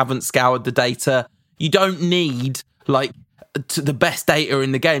certainly haven't scoured the data. You don't need like the best data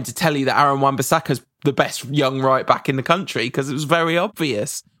in the game to tell you that Aaron Wan-Bissaka's the best young right back in the country, because it was very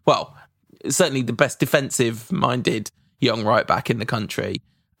obvious. Well, certainly the best defensive-minded young right back in the country,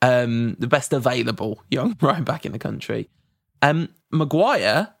 the best available young right back in the country.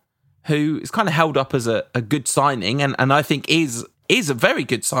 Maguire, who is kind of held up as a good signing, and I think is a very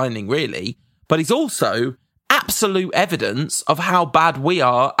good signing, really, but he's also absolute evidence of how bad we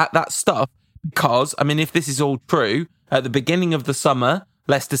are at that stuff. Because, I mean, if this is all true, at the beginning of the summer,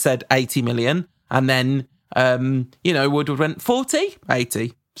 Leicester said 80 million, and then, Woodward went 40,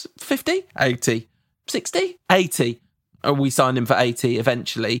 80, 50, 80, 60, 80. And we signed him for 80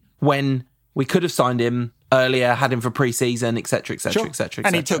 eventually, when we could have signed him earlier, had him for pre-season, etc., etc., etc.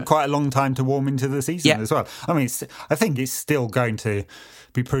 And it took quite a long time to warm into the season as well. I mean, I think it's still going to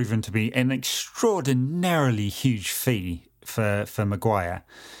be proven to be an extraordinarily huge fee for Maguire,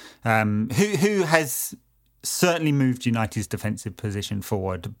 who has certainly moved United's defensive position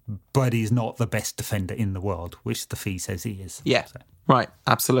forward, but he's not the best defender in the world, which the fee says he is. Yeah, right,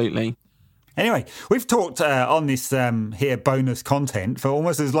 absolutely. Anyway, we've talked on this here bonus content for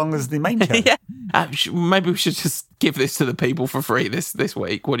almost as long as the main show. Yeah, maybe we should just give this to the people for free this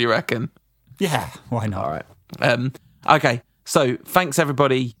week. What do you reckon? Yeah, why not? All right. Okay, so thanks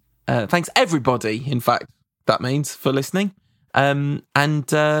everybody. Thanks everybody, in fact, that means, for listening. And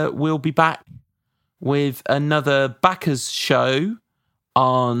we'll be back with another Backers show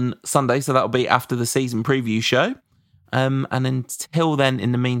on Sunday. So that'll be after the season preview show. And until then,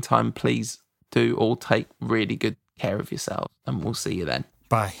 in the meantime, please do all take really good care of yourselves, and we'll see you then.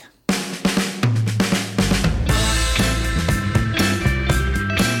 Bye.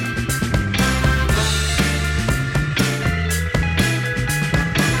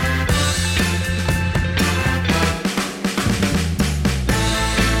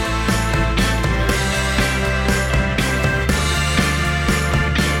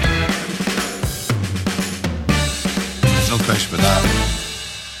 No question about that.